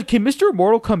episodes. No, can Mr.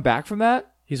 Immortal come back from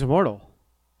that? He's immortal.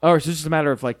 Oh, so it's just a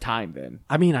matter of like time then.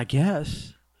 I mean, I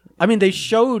guess. I mean, they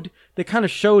kind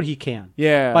of showed he can.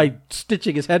 Yeah. By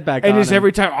stitching his head back on. And it's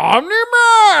every time,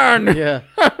 Omni-Man! Yeah.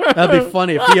 That'd be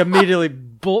funny if he immediately,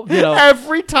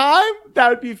 every time? That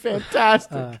would be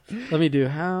fantastic. Let me do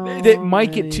how it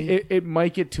might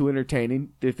get too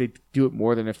entertaining if they do it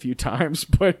more than a few times,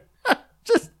 but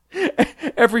just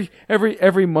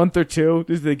every month or two,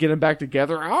 they get them back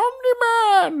together.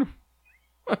 Omni-Man!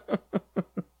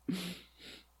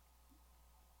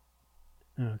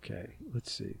 Okay,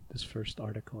 let's see this first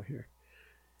article here.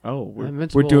 Oh, we're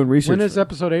doing research. When is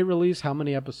episode 8 released? How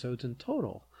many episodes in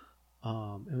total?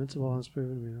 Invincible on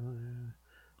Spirit.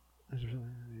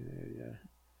 Yeah.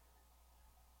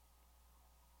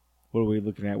 What are we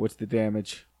looking at? What's the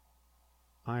damage?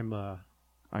 Are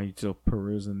you still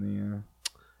perusing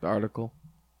the article?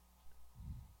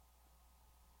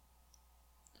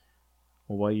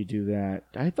 Well, while you do that,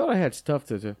 I thought I had stuff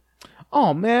to.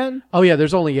 Oh man! Oh yeah,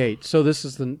 there's only 8, so this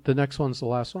is the next one's the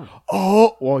last one.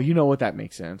 Oh well, you know what? That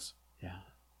makes sense. Yeah,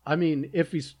 I mean,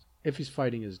 if he's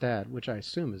fighting his dad, which I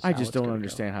assume is, I just don't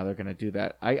understand how they're going to do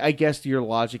that. I guess your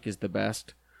logic is the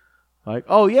best. Like,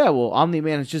 oh yeah, well,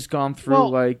 Omni-Man has just gone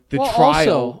through the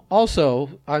trial.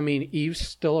 Also, I mean, Eve's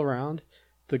still around.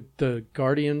 The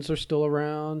Guardians are still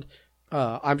around.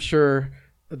 I'm sure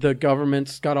the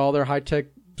government's got all their high tech.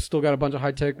 Still got a bunch of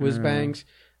high tech whiz bangs.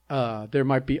 There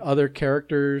might be other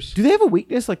characters. Do they have a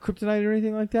weakness like kryptonite or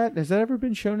anything like that? Has that ever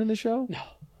been shown in the show? No.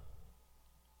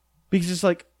 Because it's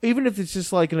like, even if it's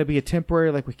just like going to be a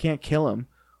temporary, like we can't kill him,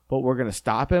 but we're going to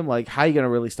stop him. Like, how are you going to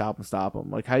really stop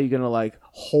him? Like, how are you going to like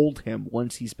hold him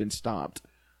once he's been stopped?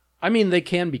 I mean, they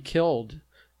can be killed.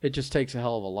 It just takes a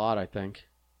hell of a lot, I think.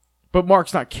 But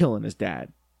Mark's not killing his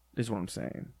dad, is what I'm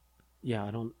saying. Yeah,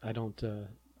 I don't want to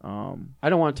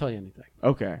tell you anything.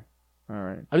 Okay. All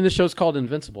right. I mean, the show's called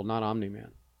Invincible, not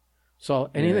Omni-Man. So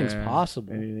anything's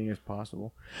possible. Anything is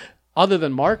possible. Other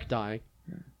than Mark dying.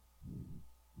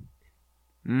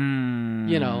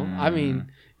 You know, I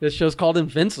mean, this show's called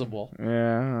Invincible.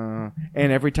 Yeah.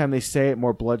 And every time they say it,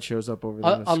 more blood shows up over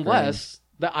the unless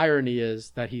the irony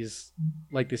is that he's,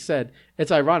 like they said,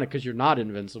 it's ironic because you're not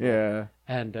invincible. Yeah.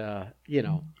 And, you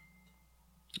know.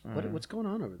 What's going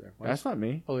on over there? That's not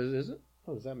me. Oh, is it?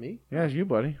 Oh, is that me? Yeah, it's you,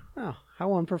 buddy. Oh,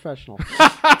 how unprofessional.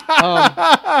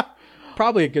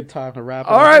 Probably a good time to wrap it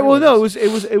up. All right. Well, no,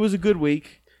 it was a good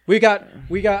week. We got.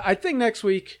 I think next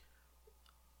week,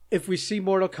 if we see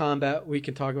Mortal Kombat, we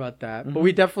can talk about that. Mm-hmm. But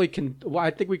we definitely can. Well,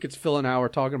 I think we could fill an hour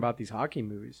talking about these hockey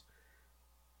movies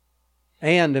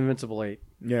and Invincible 8.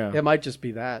 Yeah, it might just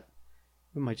be that.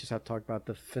 We might just have to talk about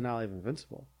the finale of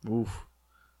Invincible. Oof.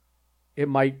 It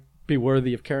might be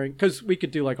worthy of carrying because we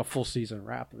could do like a full season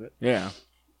wrap of it. Yeah.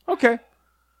 Okay.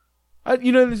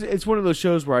 It's one of those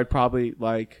shows where I'd probably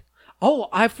like. Oh,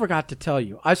 I forgot to tell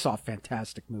you. I saw a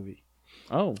fantastic movie.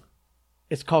 Oh.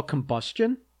 It's called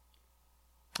Combustion.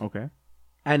 Okay.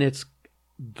 And it's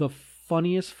the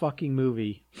funniest fucking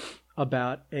movie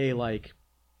about a like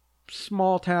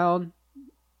small town,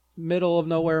 middle of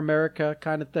nowhere America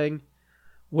kind of thing,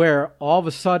 where all of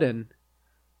a sudden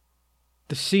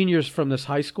the seniors from this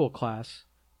high school class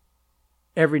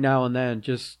every now and then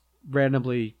just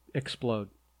randomly explode.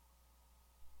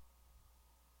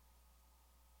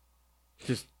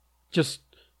 Just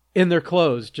in their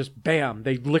clothes, just bam,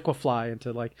 they liquefy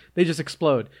into like they just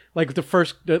explode. Like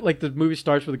the movie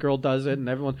starts where the girl does it and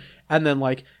everyone, and then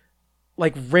like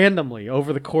randomly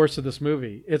over the course of this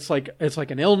movie, it's like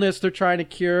an illness they're trying to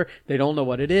cure. They don't know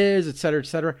what it is, etc.,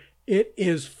 etc. It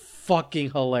is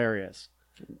fucking hilarious.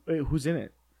 Wait, who's in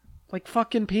it? Like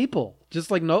fucking people, just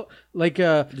like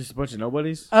just a bunch of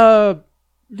nobodies.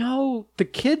 No, the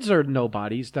kids are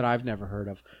nobodies that I've never heard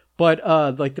of. But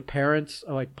like the parents,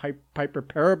 like Piper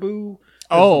Perabo.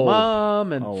 the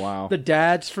mom, and Oh, wow. the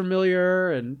dad's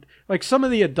familiar, and like some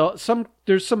of the adults,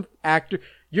 there's some actor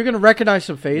you're gonna recognize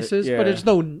some faces, Yeah. but it's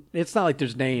not like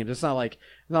there's names. It's not like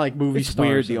movie It's stars.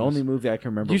 weird. The in only this. movie I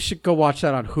can remember. You should go watch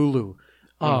that on Hulu.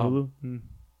 Hulu?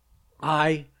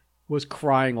 I was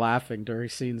crying laughing during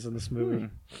scenes in this movie.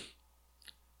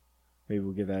 Maybe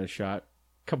we'll give that a shot.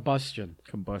 Combustion.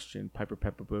 Piper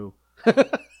Pepper Boo.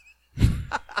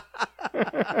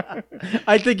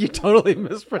 I think you totally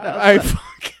mispronounced I that.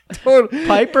 fucking totally.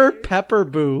 Piper Pepper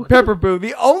Boo. Pepper Boo.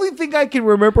 The only thing I can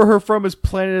remember her from is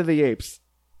Planet of the Apes.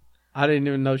 I didn't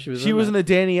even know she was. She was in the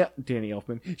Danny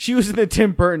Elfman. She was in the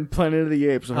Tim Burton Planet of the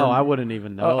Apes. Oh, I wouldn't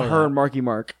even know. her and Marky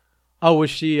Mark. Oh, was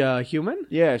she human?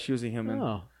 Yeah, she was a human.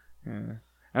 Oh, Yeah.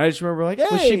 And I just remember like, hey.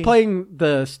 was she playing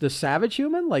the savage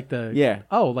human, like the? Yeah.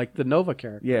 Oh, like the Nova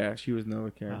character. Yeah, she was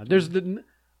Nova character. There's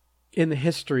in the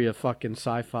history of fucking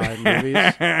sci-fi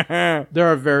movies, there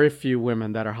are very few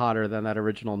women that are hotter than that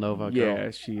original Nova girl.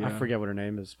 Yeah, she. I forget what her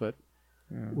name is, but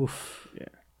oof. Yeah.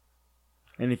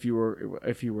 And if you were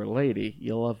a lady,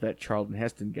 you'll love that Charlton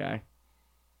Heston guy.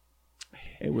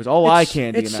 It was all eye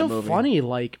candy in that movie. It's so funny.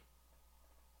 Like,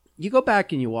 you go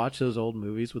back and you watch those old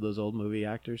movies with those old movie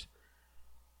actors,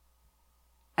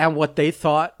 and what they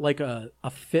thought like a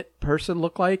fit person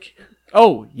looked like.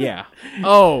 Oh yeah.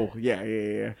 Oh yeah.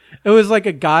 It was like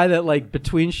a guy that, like,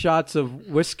 between shots of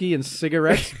whiskey and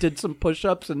cigarettes, did some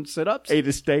push-ups and sit-ups. Ate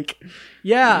a steak.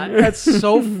 Yeah, that's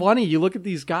so funny. You look at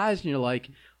these guys and you're like,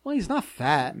 well, he's not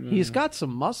fat. He's got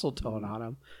some muscle tone on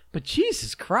him. But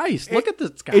Jesus Christ, look at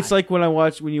this guy. It's like when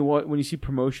you see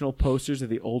promotional posters of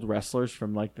the old wrestlers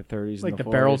from like the 30s, like and the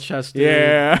 40s. barrel chested.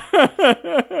 Yeah,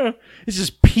 it's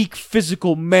this peak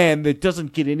physical man that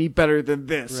doesn't get any better than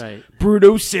this. Right.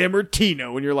 Bruno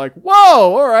Sammartino, and you're like, whoa,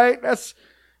 all right, that's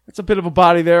a bit of a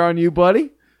body there on you,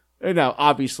 buddy. And now,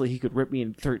 obviously, he could rip me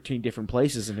in 13 different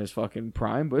places in his fucking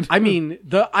prime, but I mean,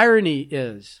 the irony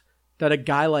is that a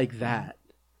guy like that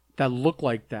looked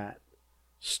like that,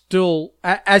 still,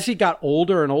 as he got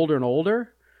older and older and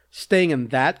older, staying in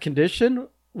that condition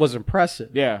was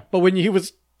impressive. Yeah. But when he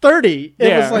was 30,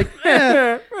 it was like,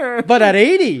 But at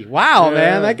 80, wow,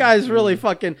 man, that guy's really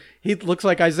fucking, he looks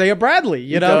like Isaiah Bradley.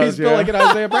 You know, he's built like an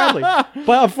Isaiah Bradley.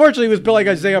 But unfortunately, he was built like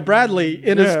Isaiah Bradley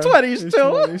in his 20s,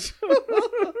 too.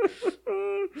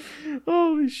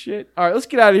 Holy shit. All right, let's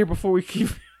get out of here before we keep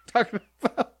talking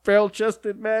about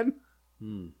barrel-chested men.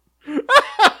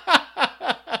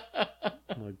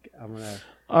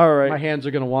 All right. My hands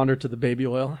are gonna wander to the baby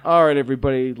oil. All right,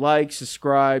 everybody, like,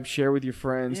 subscribe, share with your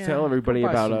friends, tell everybody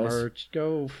about us. Merch.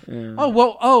 Go. Yeah.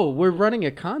 We're running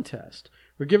a contest.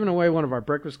 We're giving away one of our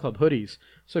Breakfast Club hoodies.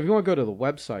 So if you want to go to the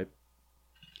website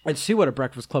and see what a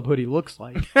Breakfast Club hoodie looks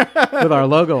like with our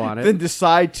logo on it, then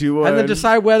decide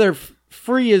whether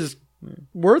free is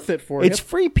worth it for you. It's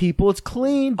free, people. It's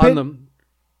clean.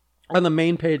 On the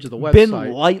main page of the website. Ben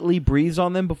lightly breathes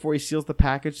on them before he seals the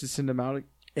package to send them out.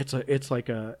 It's like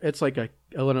a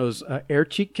Eleanor's air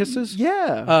cheek kisses.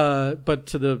 Yeah. But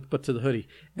to the hoodie.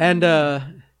 And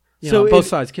both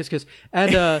sides, kiss.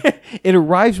 And it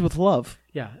arrives with love.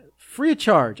 Yeah. Free of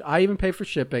charge. I even pay for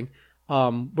shipping. We're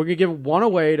going to give one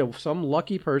away to some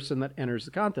lucky person that enters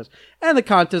the contest. And the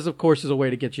contest, of course, is a way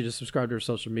to get you to subscribe to our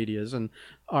social medias and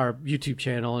our YouTube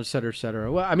channel, et cetera, et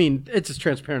cetera. Well, I mean, it's as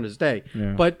transparent as day.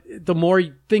 Yeah. But the more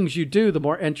things you do, the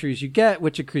more entries you get,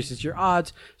 which increases your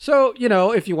odds. So,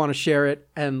 if you want to share it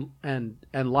and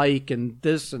like and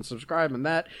this and subscribe and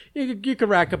that, you can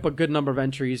rack up a good number of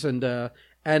entries and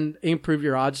improve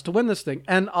your odds to win this thing.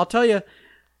 And I'll tell you,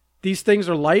 these things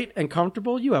are light and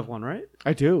comfortable. You have one, right?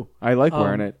 I do. I like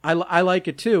wearing it. I like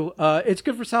it too. It's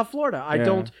good for South Florida. I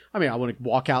want to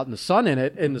walk out in the sun in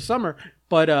it in the summer,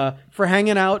 but for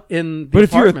hanging out in the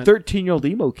apartment. If you're a 13-year-old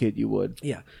emo kid, you would.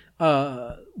 Yeah.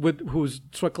 With whose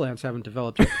sweat glands haven't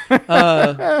developed yet.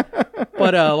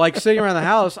 But like sitting around the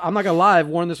house, I'm not gonna lie, I've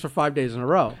worn this for 5 days in a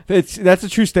row. That's a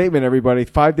true statement, everybody.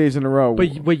 5 days in a row.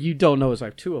 But what you don't know is I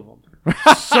have two of them.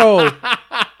 So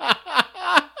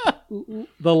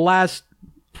the last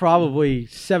probably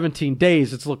 17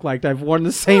 days, it's looked like I've worn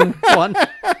the same one.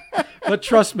 But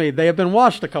trust me, they have been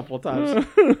washed a couple of times.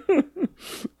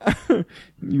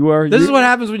 This is what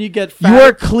happens when you get fat. You are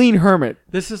a clean hermit.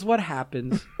 This is what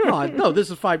happens. No, this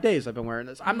is 5 days I've been wearing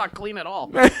this. I'm not clean at all.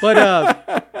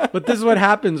 But this is what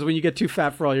happens when you get too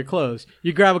fat for all your clothes.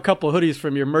 You grab a couple of hoodies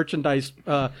from your merchandise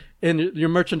in your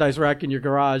merchandise rack in your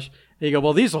garage, and you go,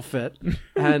 well, these will fit.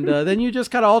 And then you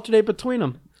just kind of alternate between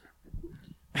them.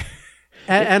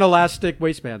 And elastic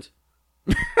waistbands.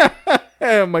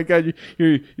 Oh my god,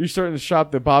 you're starting to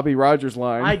shop the Bobby Rogers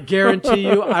line. I guarantee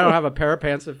you, I don't have a pair of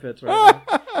pants that fits right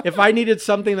now. If I needed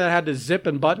something that had to zip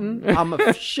and button, I'm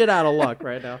a shit out of luck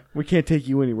right now. We can't take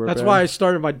you anywhere. That's Ben. why I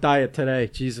started my diet today.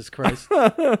 Jesus Christ. All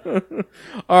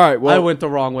right, well, I went the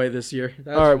wrong way this year.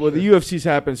 That's all right, for well, sure. the UFC's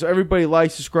happened, so everybody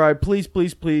like, subscribe, please,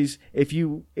 please, please. If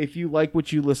you like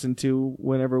what you listen to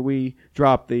whenever we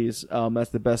drop these, that's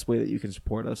the best way that you can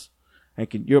support us. And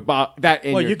you're about that.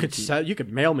 Well, you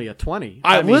could mail me a 20.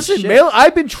 Listen, shit.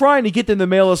 I've been trying to get them to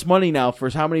mail us money now for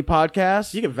how many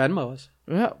podcasts? You can Venmo us.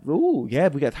 Yeah, ooh, yeah,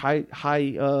 we got high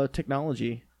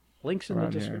technology. Links in the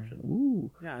around here. description.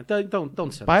 Ooh, Yeah,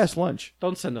 don't send buy us. us lunch.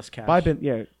 Don't send us cash.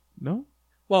 No,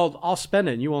 Well, I'll spend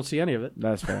it and you won't see any of it.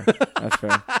 that's fair. That's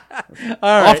fair.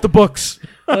 All right. Off the books.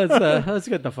 Let's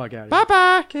get the fuck out of here. Bye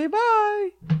bye. Okay,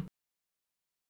 bye.